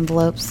plain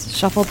envelopes,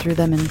 shuffled through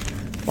them, and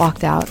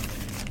walked out,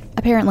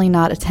 apparently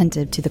not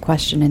attentive to the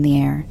question in the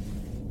air.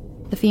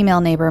 The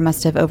female neighbor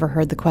must have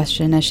overheard the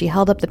question as she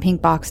held up the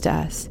pink box to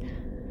us.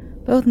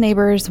 Both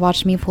neighbors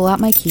watched me pull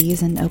out my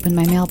keys and open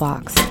my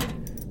mailbox.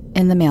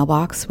 In the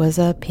mailbox was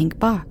a pink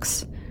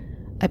box.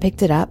 I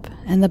picked it up,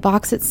 and the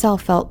box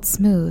itself felt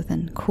smooth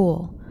and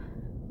cool.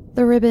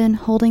 The ribbon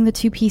holding the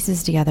two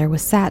pieces together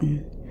was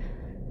satin.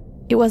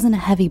 It wasn't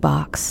a heavy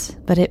box,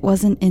 but it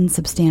wasn't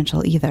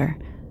insubstantial either.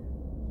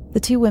 The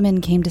two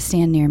women came to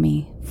stand near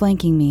me,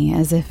 flanking me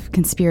as if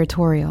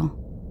conspiratorial.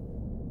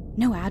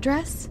 "No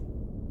address?"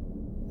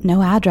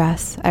 "No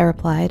address," I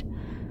replied.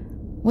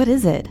 "What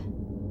is it?"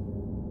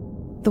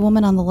 The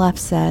woman on the left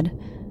said,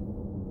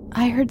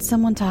 "I heard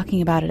someone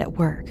talking about it at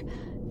work.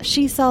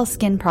 She sells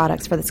skin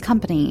products for this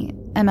company,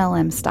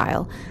 MLM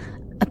Style.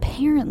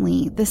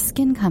 Apparently, the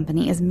skin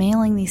company is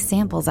mailing these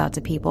samples out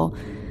to people,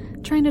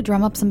 trying to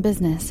drum up some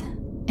business.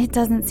 It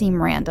doesn't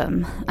seem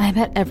random. I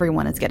bet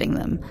everyone is getting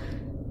them.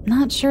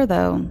 Not sure,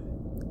 though.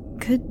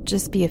 Could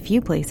just be a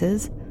few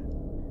places.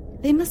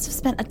 They must have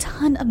spent a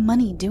ton of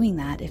money doing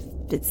that if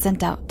it's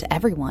sent out to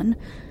everyone,"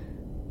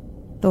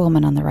 the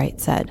woman on the right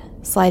said,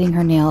 sliding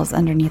her nails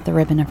underneath the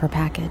ribbon of her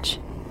package.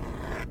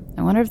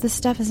 "I wonder if this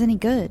stuff is any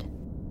good."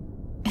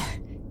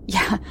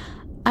 "Yeah,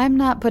 I'm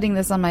not putting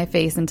this on my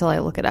face until I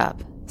look it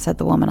up," said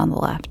the woman on the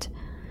left.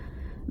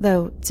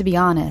 "Though, to be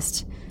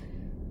honest,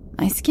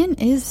 my skin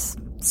is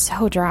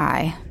so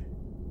dry.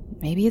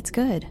 Maybe it's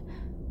good."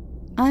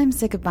 "I'm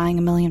sick of buying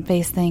a million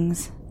face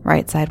things,"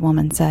 right side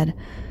woman said.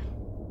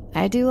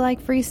 "I do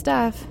like free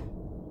stuff."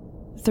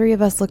 The three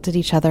of us looked at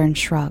each other and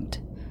shrugged.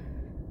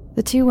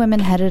 The two women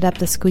headed up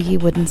the squeaky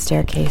wooden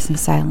staircase in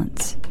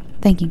silence,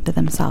 thinking to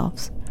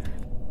themselves.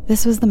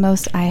 This was the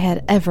most I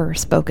had ever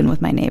spoken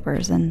with my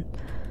neighbors, and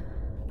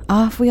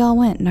off we all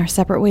went in our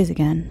separate ways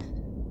again.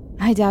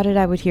 I doubted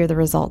I would hear the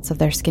results of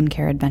their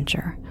skincare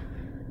adventure.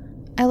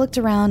 I looked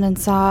around and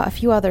saw a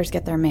few others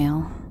get their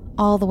mail,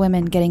 all the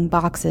women getting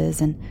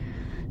boxes and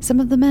some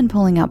of the men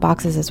pulling out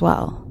boxes as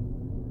well.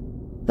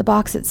 The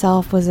box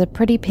itself was a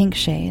pretty pink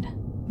shade,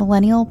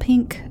 millennial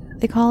pink,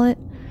 they call it.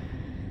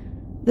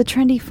 The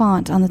trendy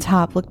font on the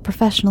top looked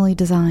professionally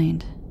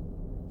designed,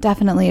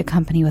 definitely a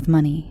company with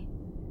money.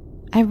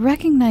 I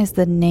recognized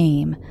the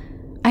name.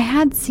 I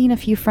had seen a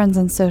few friends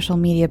on social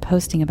media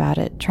posting about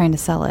it, trying to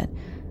sell it.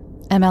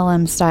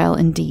 MLM Style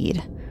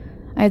indeed.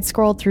 I had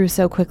scrolled through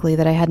so quickly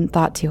that I hadn't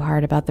thought too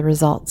hard about the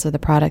results or the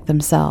product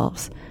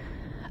themselves.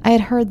 I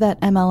had heard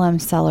that MLM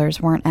sellers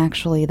weren't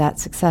actually that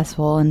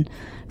successful and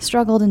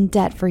struggled in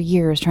debt for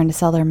years trying to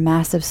sell their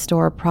massive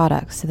store of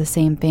products to the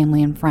same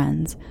family and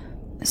friends.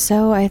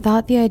 So I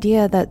thought the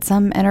idea that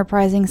some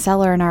enterprising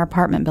seller in our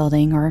apartment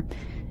building or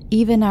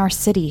even our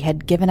city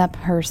had given up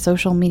her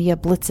social media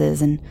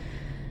blitzes and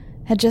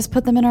had just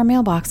put them in our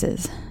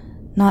mailboxes.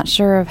 Not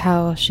sure of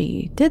how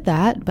she did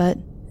that, but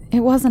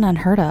it wasn't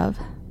unheard of.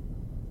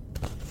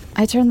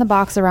 I turned the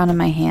box around in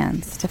my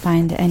hands to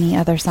find any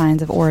other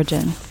signs of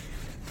origin.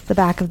 The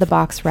back of the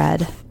box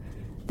read,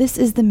 "This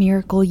is the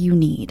miracle you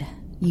need.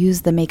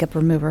 Use the makeup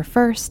remover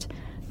first,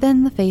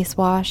 then the face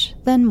wash,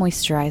 then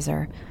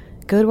moisturizer.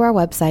 Go to our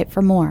website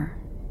for more."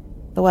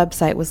 The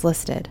website was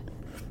listed.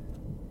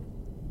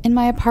 In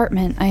my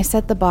apartment, I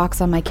set the box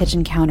on my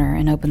kitchen counter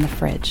and opened the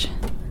fridge.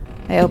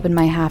 I opened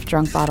my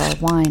half-drunk bottle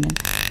of wine and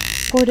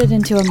poured it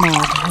into a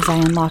mug as I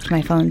unlocked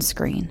my phone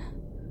screen.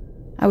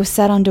 I was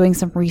set on doing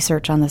some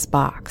research on this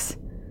box.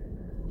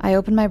 I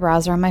opened my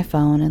browser on my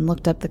phone and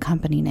looked up the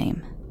company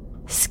name.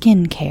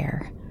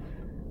 Skincare.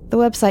 The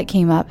website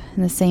came up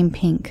in the same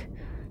pink,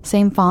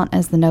 same font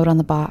as the note on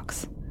the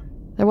box.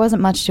 There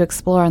wasn't much to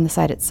explore on the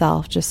site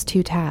itself, just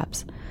 2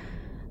 tabs.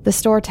 The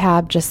store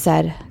tab just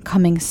said,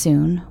 "Coming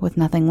soon," with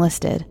nothing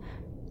listed.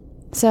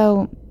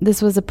 So,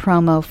 this was a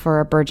promo for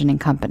a burgeoning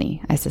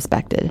company, I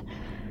suspected.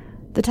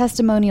 The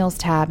testimonials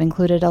tab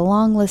included a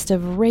long list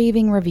of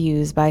raving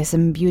reviews by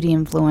some beauty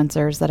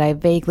influencers that I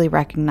vaguely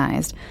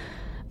recognized.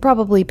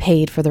 Probably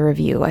paid for the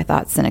review, I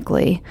thought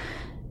cynically.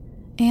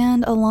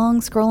 And a long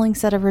scrolling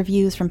set of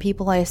reviews from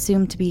people I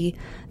assumed to be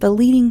the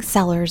leading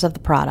sellers of the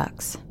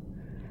products.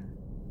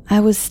 I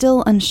was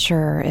still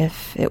unsure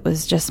if it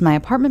was just my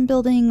apartment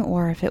building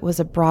or if it was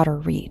a broader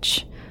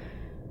reach.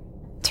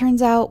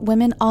 Turns out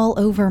women all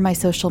over my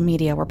social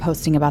media were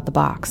posting about the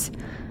box.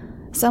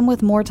 Some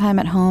with more time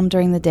at home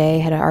during the day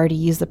had already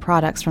used the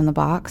products from the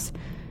box.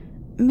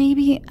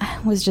 Maybe I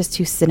was just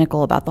too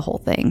cynical about the whole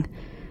thing.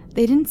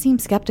 They didn't seem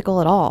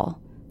skeptical at all.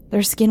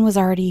 Their skin was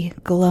already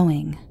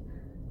glowing.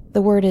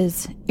 The word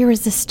is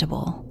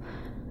irresistible.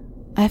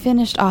 I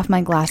finished off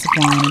my glass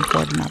of wine and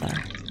poured another.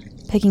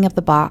 Picking up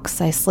the box,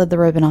 I slid the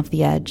ribbon off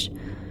the edge,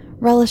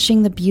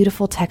 relishing the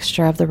beautiful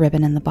texture of the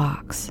ribbon in the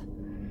box.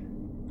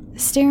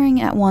 Staring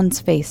at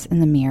one's face in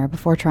the mirror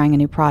before trying a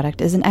new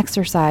product is an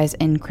exercise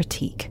in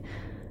critique.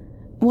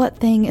 What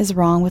thing is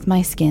wrong with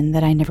my skin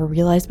that I never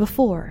realized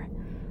before?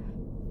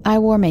 I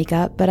wore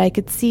makeup, but I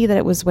could see that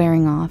it was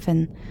wearing off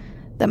and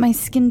that my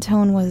skin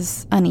tone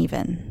was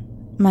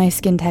uneven. My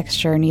skin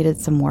texture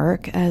needed some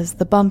work, as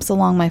the bumps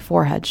along my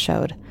forehead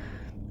showed.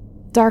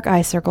 Dark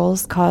eye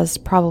circles,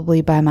 caused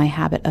probably by my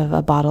habit of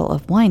a bottle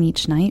of wine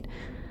each night,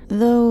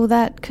 though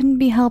that couldn't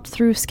be helped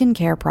through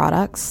skincare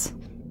products.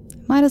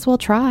 Might as well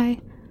try.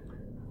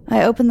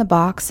 I opened the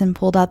box and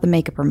pulled out the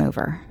makeup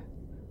remover.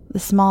 The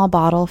small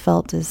bottle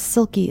felt as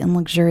silky and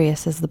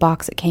luxurious as the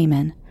box it came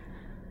in.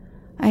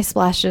 I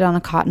splashed it on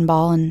a cotton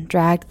ball and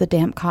dragged the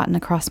damp cotton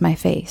across my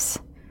face.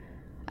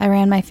 I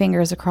ran my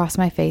fingers across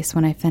my face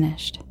when I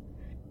finished.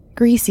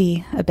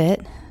 Greasy a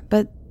bit,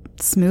 but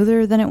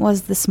smoother than it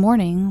was this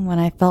morning when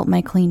I felt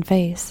my clean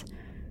face.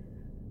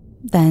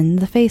 Then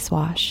the face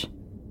wash.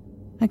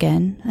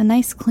 Again, a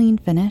nice clean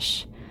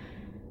finish.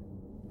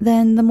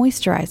 Then the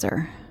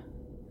moisturizer.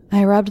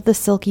 I rubbed the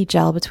silky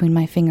gel between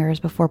my fingers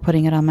before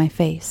putting it on my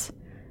face.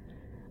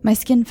 My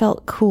skin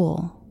felt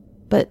cool,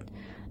 but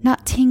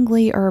not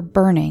tingly or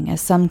burning as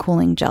some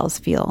cooling gels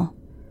feel.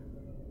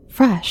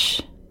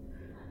 Fresh.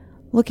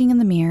 Looking in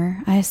the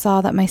mirror, I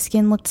saw that my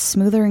skin looked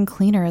smoother and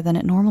cleaner than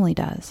it normally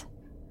does.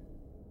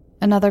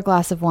 Another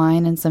glass of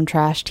wine and some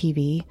trash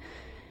TV.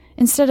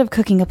 Instead of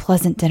cooking a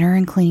pleasant dinner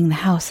and cleaning the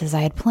house as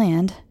I had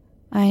planned,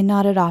 I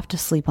nodded off to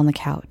sleep on the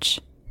couch.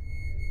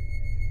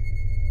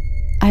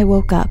 I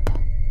woke up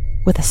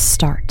with a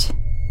start.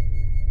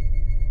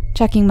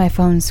 Checking my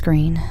phone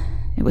screen,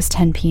 it was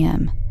 10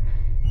 p.m.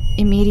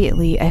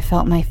 Immediately, I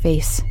felt my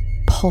face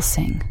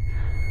pulsing,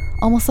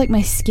 almost like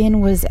my skin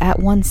was at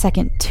 1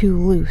 second too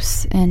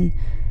loose and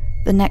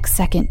the next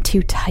second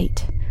too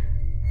tight.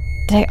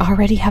 Did I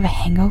already have a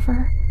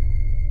hangover?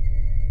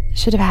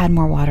 Should have had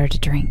more water to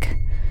drink.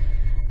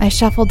 I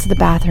shuffled to the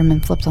bathroom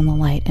and flipped on the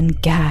light and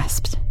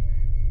gasped.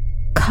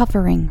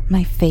 Covering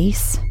my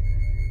face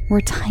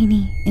were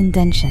tiny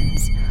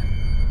indentions,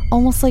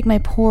 almost like my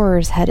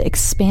pores had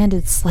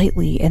expanded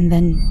slightly and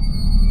then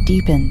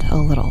deepened a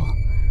little.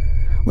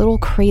 Little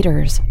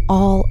craters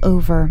all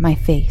over my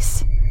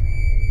face.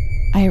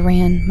 I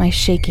ran my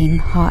shaking,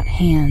 hot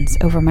hands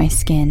over my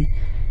skin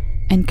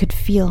and could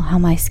feel how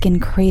my skin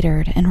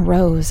cratered and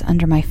rose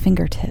under my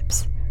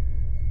fingertips.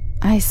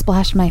 I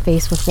splashed my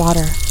face with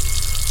water,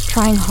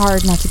 trying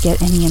hard not to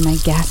get any in my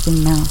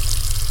gasping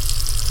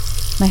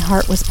mouth. My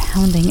heart was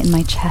pounding in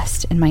my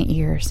chest and my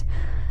ears.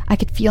 I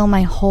could feel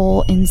my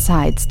whole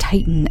insides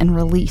tighten and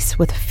release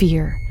with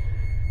fear.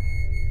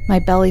 My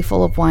belly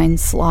full of wine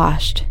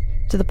sloshed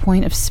to the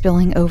point of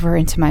spilling over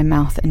into my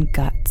mouth and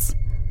guts.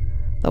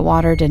 The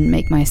water didn't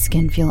make my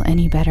skin feel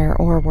any better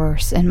or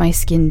worse, and my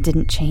skin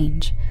didn't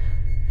change.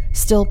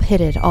 Still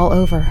pitted all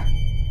over.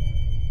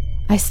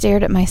 I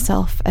stared at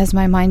myself as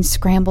my mind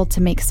scrambled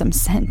to make some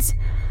sense.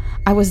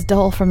 I was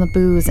dull from the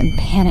booze and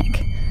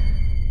panic.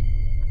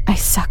 I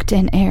sucked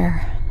in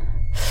air.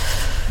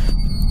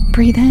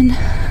 Breathe in,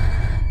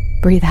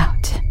 breathe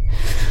out.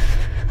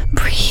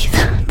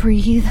 Breathe,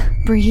 breathe,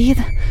 breathe.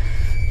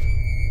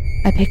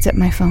 I picked up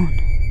my phone.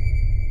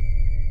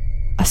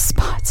 A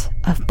spot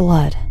of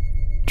blood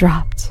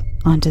dropped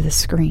onto the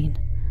screen.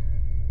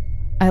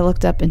 I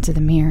looked up into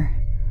the mirror.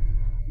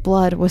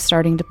 Blood was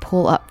starting to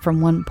pool up from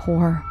one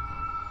pore,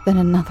 then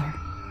another.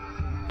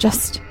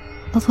 Just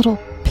a little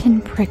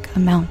pinprick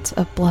amount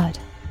of blood.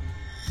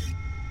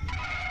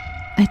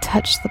 I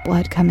touched the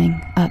blood coming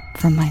up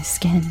from my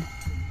skin.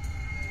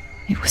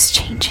 It was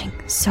changing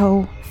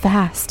so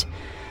fast,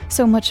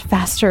 so much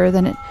faster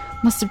than it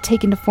must have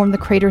taken to form the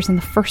craters in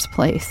the first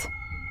place.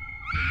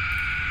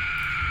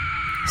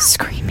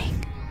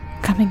 Screaming,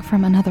 coming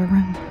from another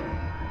room,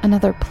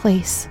 another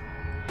place.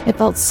 It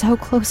felt so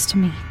close to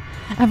me.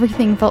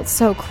 Everything felt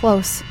so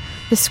close.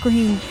 The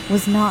scream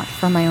was not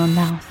from my own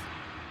mouth.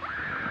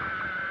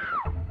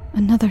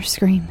 Another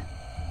scream.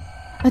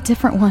 A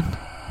different one.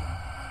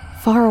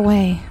 Far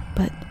away,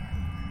 but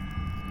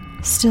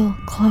still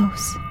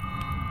close.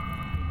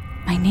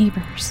 My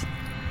neighbors.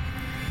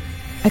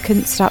 I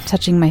couldn't stop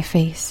touching my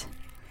face.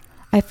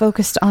 I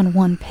focused on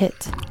one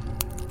pit.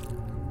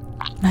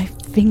 My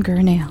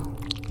fingernail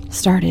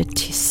started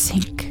to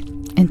sink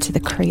into the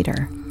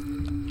crater.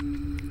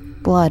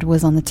 Blood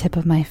was on the tip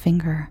of my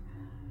finger,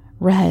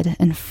 red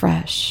and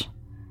fresh.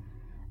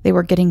 They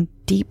were getting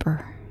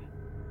deeper,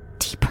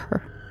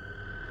 deeper.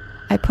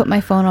 I put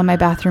my phone on my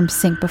bathroom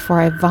sink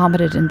before I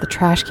vomited in the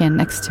trash can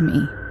next to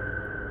me.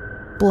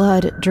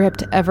 Blood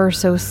dripped ever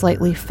so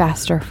slightly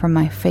faster from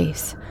my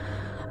face.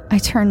 I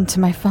turned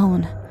to my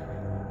phone.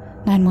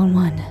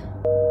 911.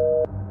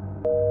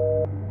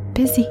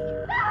 Busy.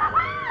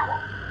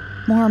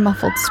 More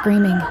muffled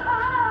screaming.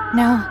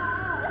 Now,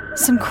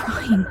 some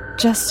crying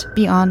just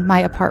beyond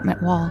my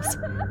apartment walls.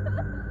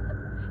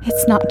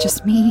 It's not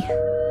just me.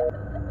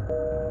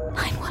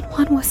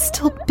 911 was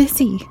still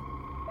busy.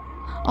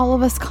 All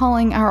of us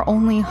calling our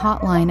only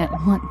hotline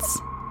at once.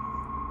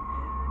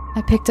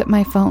 I picked up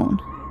my phone,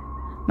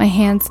 my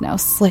hands now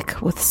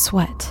slick with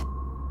sweat.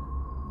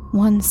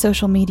 One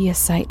social media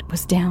site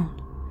was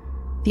down,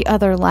 the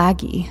other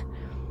laggy.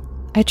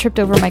 I tripped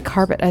over my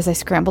carpet as I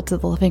scrambled to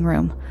the living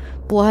room.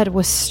 Blood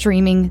was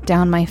streaming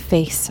down my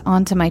face,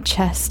 onto my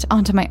chest,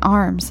 onto my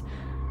arms.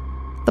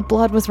 The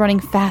blood was running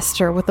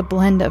faster with a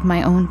blend of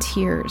my own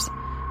tears.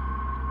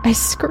 I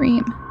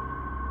scream.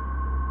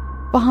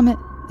 Vomit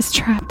is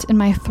trapped in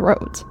my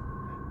throat.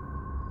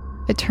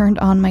 I turned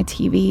on my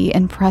TV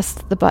and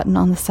pressed the button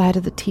on the side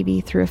of the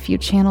TV through a few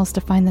channels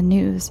to find the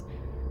news.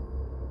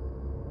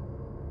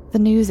 The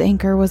news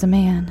anchor was a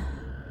man.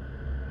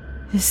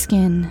 His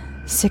skin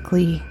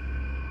sickly,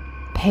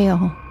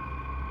 pale.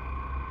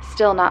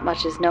 Still not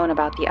much is known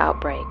about the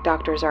outbreak.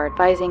 Doctors are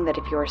advising that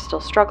if you are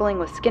still struggling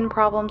with skin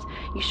problems,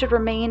 you should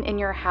remain in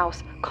your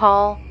house.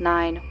 Call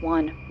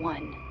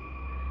 911.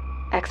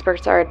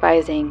 Experts are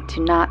advising to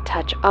not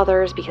touch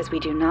others because we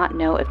do not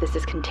know if this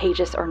is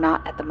contagious or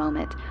not at the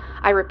moment.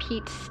 I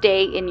repeat,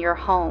 stay in your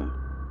home.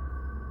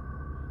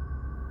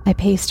 I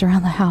paced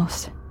around the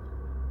house,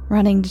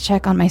 running to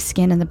check on my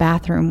skin in the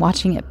bathroom,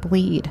 watching it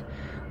bleed.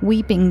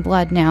 Weeping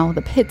blood now,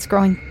 the pits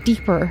growing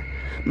deeper,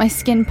 my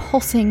skin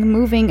pulsing,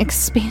 moving,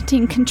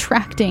 expanding,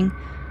 contracting.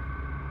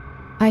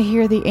 I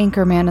hear the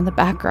anchorman in the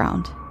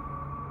background.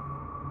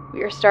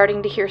 We are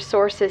starting to hear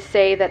sources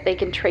say that they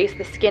can trace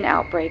the skin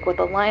outbreak with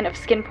a line of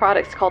skin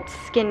products called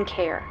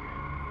Skincare.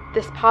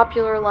 This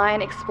popular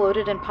line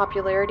exploded in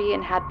popularity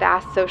and had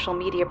vast social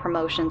media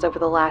promotions over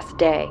the last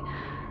day.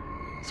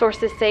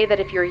 Sources say that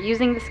if you're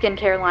using the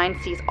Skincare line,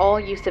 cease all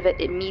use of it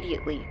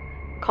immediately.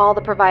 Call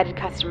the provided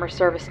customer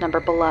service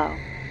number below.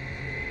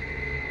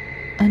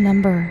 A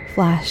number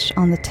flashed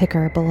on the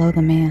ticker below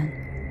the man.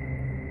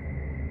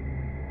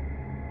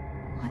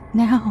 What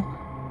now?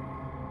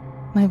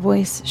 My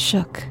voice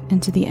shook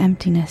into the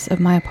emptiness of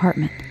my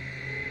apartment.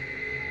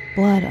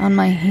 Blood on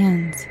my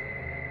hands.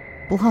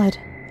 Blood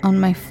on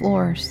my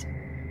floors.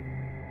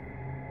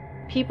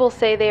 People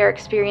say they are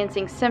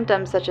experiencing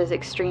symptoms such as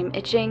extreme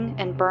itching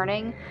and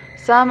burning.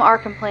 Some are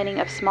complaining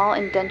of small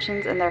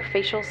indentions in their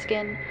facial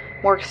skin.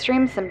 More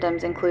extreme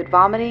symptoms include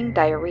vomiting,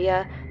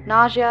 diarrhea,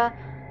 nausea,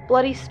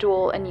 bloody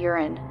stool and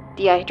urine,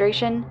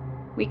 dehydration,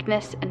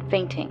 weakness, and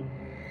fainting.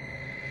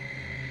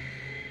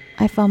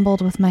 I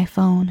fumbled with my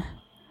phone,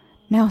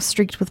 now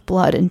streaked with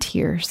blood and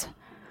tears.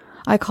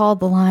 I called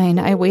the line.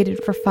 I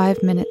waited for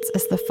 5 minutes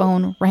as the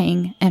phone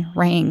rang and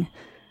rang,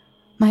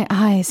 my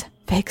eyes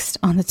fixed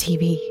on the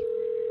TV.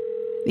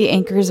 The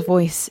anchor's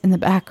voice in the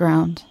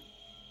background.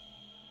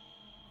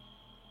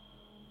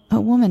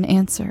 A woman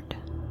answered.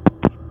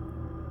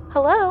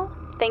 Hello.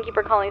 Thank you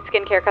for calling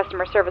Skincare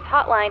Customer Service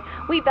Hotline.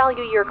 We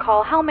value your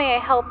call. How may I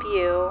help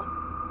you?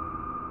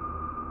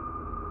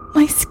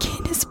 My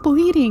skin is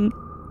bleeding.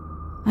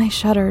 I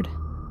shuddered,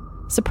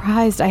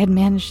 surprised I had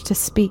managed to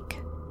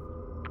speak.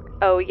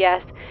 Oh,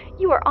 yes.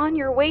 You are on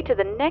your way to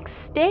the next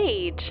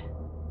stage.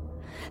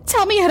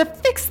 Tell me how to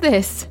fix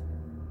this.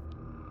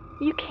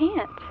 You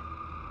can't,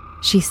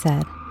 she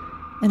said,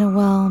 in a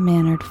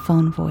well-mannered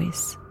phone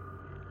voice.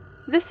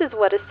 This is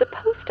what is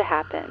supposed to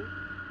happen.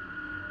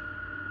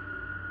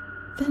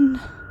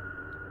 Then,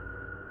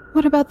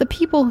 what about the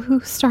people who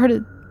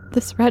started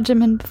this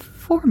regimen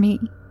before me?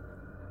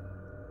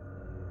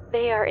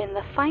 They are in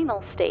the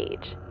final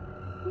stage.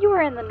 You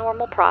are in the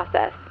normal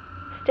process.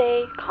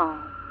 Stay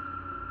calm.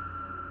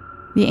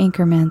 The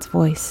anchorman's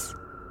voice.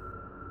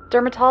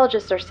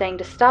 Dermatologists are saying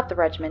to stop the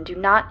regimen. Do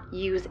not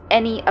use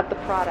any of the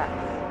products.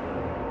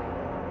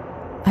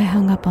 I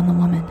hung up on the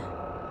woman.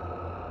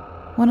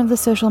 One of the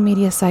social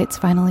media sites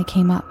finally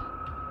came up.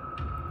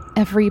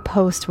 Every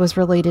post was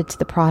related to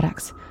the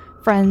products.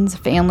 Friends,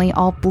 family,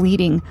 all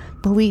bleeding,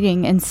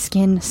 and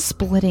skin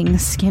splitting,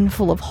 skin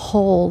full of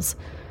holes.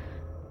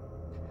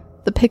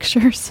 The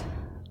pictures...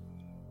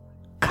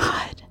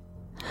 God.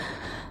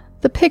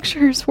 The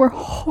pictures were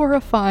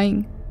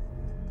horrifying.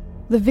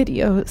 The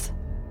videos...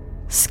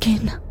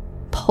 Skin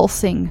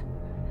pulsing,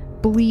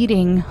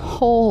 bleeding,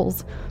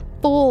 holes,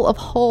 full of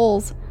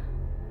holes.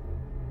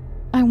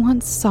 I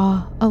once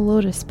saw a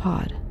lotus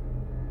pod,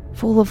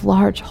 full of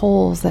large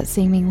holes that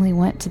seemingly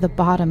went to the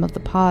bottom of the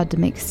pod to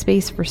make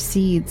space for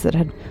seeds that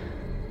had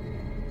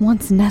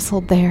once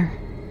nestled there.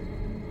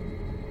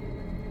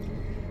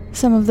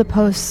 Some of the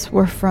posts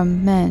were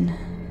from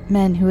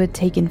men who had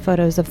taken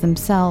photos of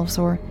themselves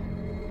or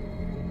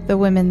the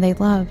women they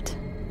loved.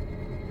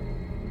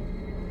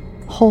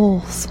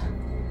 Holes.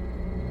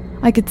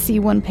 I could see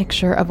one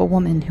picture of a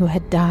woman who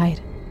had died.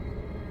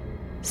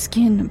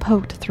 Skin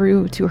poked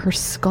through to her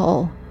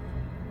skull.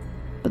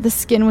 But the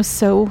skin was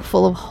so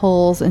full of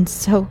holes and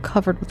so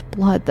covered with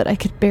blood that I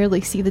could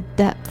barely see the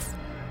depths,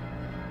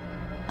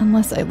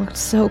 unless I looked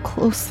so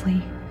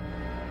closely.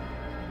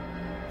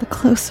 The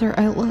closer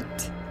I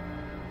looked,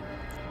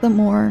 the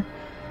more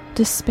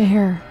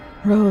despair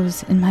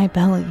rose in my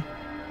belly.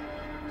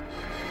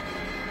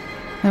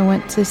 I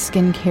went to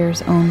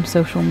Skincare's own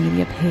social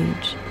media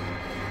page.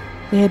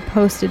 They had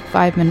posted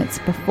 5 minutes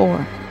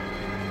before.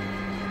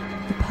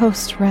 The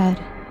post read,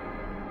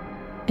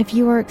 "If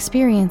you are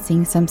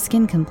experiencing some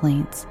skin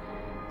complaints,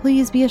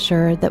 please be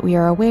assured that we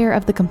are aware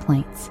of the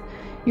complaints.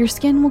 Your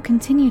skin will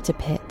continue to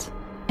pit,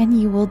 and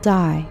you will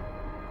die.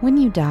 When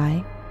you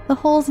die, the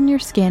holes in your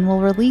skin will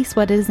release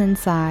what is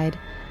inside.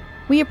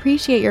 We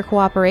appreciate your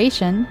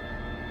cooperation."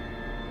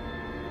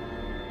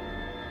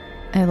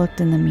 I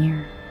looked in the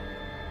mirror.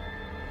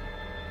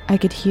 I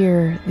could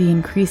hear the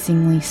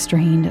increasingly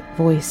strained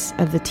voice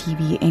of the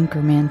TV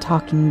anchorman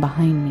talking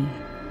behind me.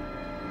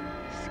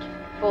 Skin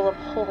full of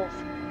holes.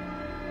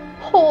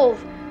 Holes!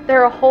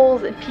 There are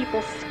holes in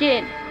people's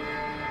skin.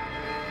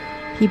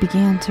 He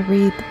began to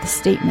read the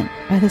statement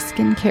by the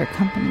skincare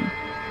company.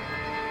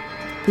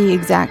 The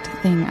exact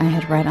thing I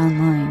had read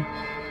online.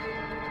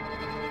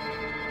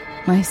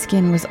 My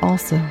skin was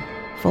also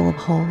full of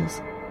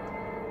holes.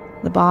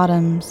 The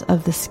bottoms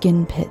of the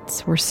skin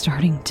pits were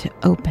starting to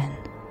open,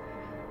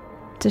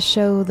 to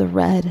show the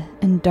red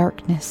and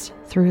darkness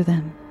through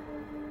them.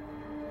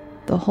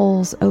 The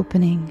holes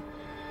opening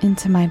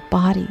into my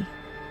body,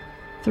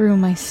 through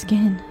my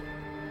skin.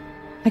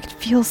 I could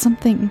feel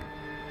something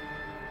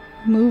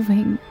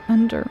moving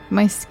under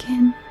my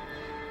skin.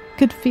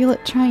 Could feel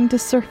it trying to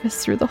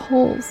surface through the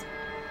holes.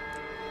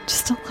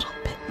 Just a little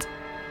bit.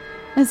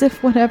 As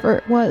if whatever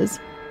it was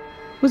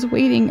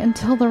waiting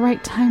until the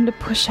right time to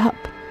push up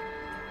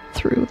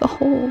through the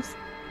holes.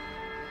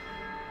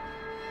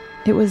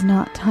 It was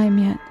not time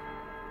yet.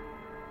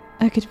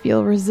 I could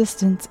feel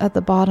resistance at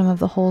the bottom of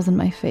the holes in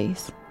my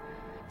face.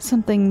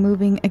 Something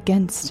moving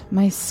against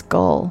my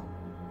skull.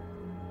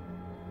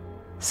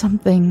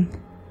 Something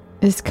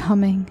is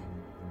coming.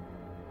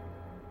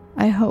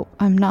 I hope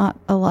I'm not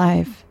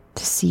alive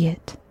to see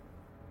it.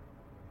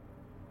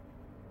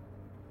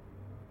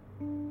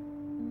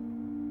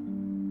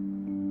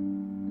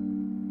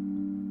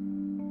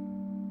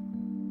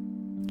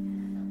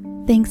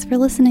 Thanks for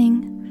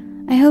listening.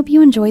 I hope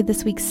you enjoyed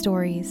this week's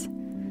stories.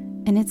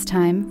 And it's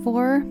time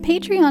for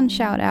Patreon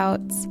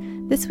shoutouts.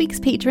 This week's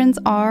patrons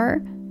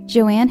are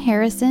Joanne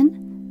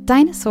Harrison,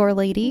 Dinosaur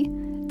Lady,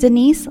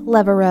 Denise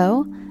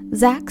Levereau,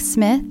 Zach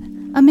Smith,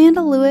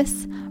 Amanda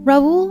Lewis,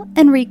 Raul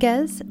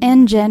Enriquez,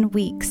 and Jen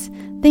Weeks.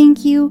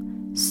 Thank you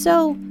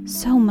so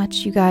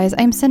much, you guys.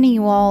 I'm sending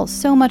you all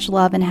so much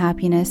love and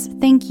happiness.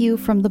 Thank you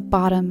from the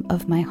bottom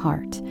of my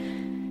heart.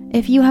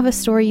 If you have a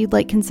story you'd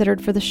like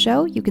considered for the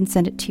show, you can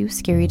send it to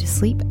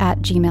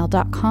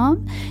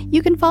scarytosleep@gmail.com.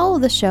 You can follow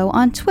the show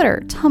on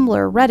Twitter,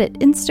 Tumblr, Reddit,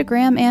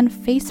 Instagram, and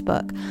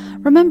Facebook.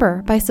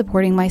 Remember, by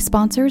supporting my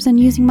sponsors and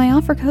using my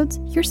offer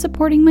codes, you're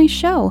supporting my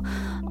show.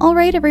 All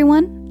right,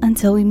 everyone,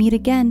 until we meet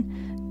again,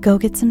 go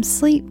get some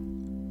sleep.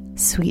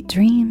 Sweet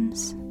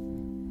dreams.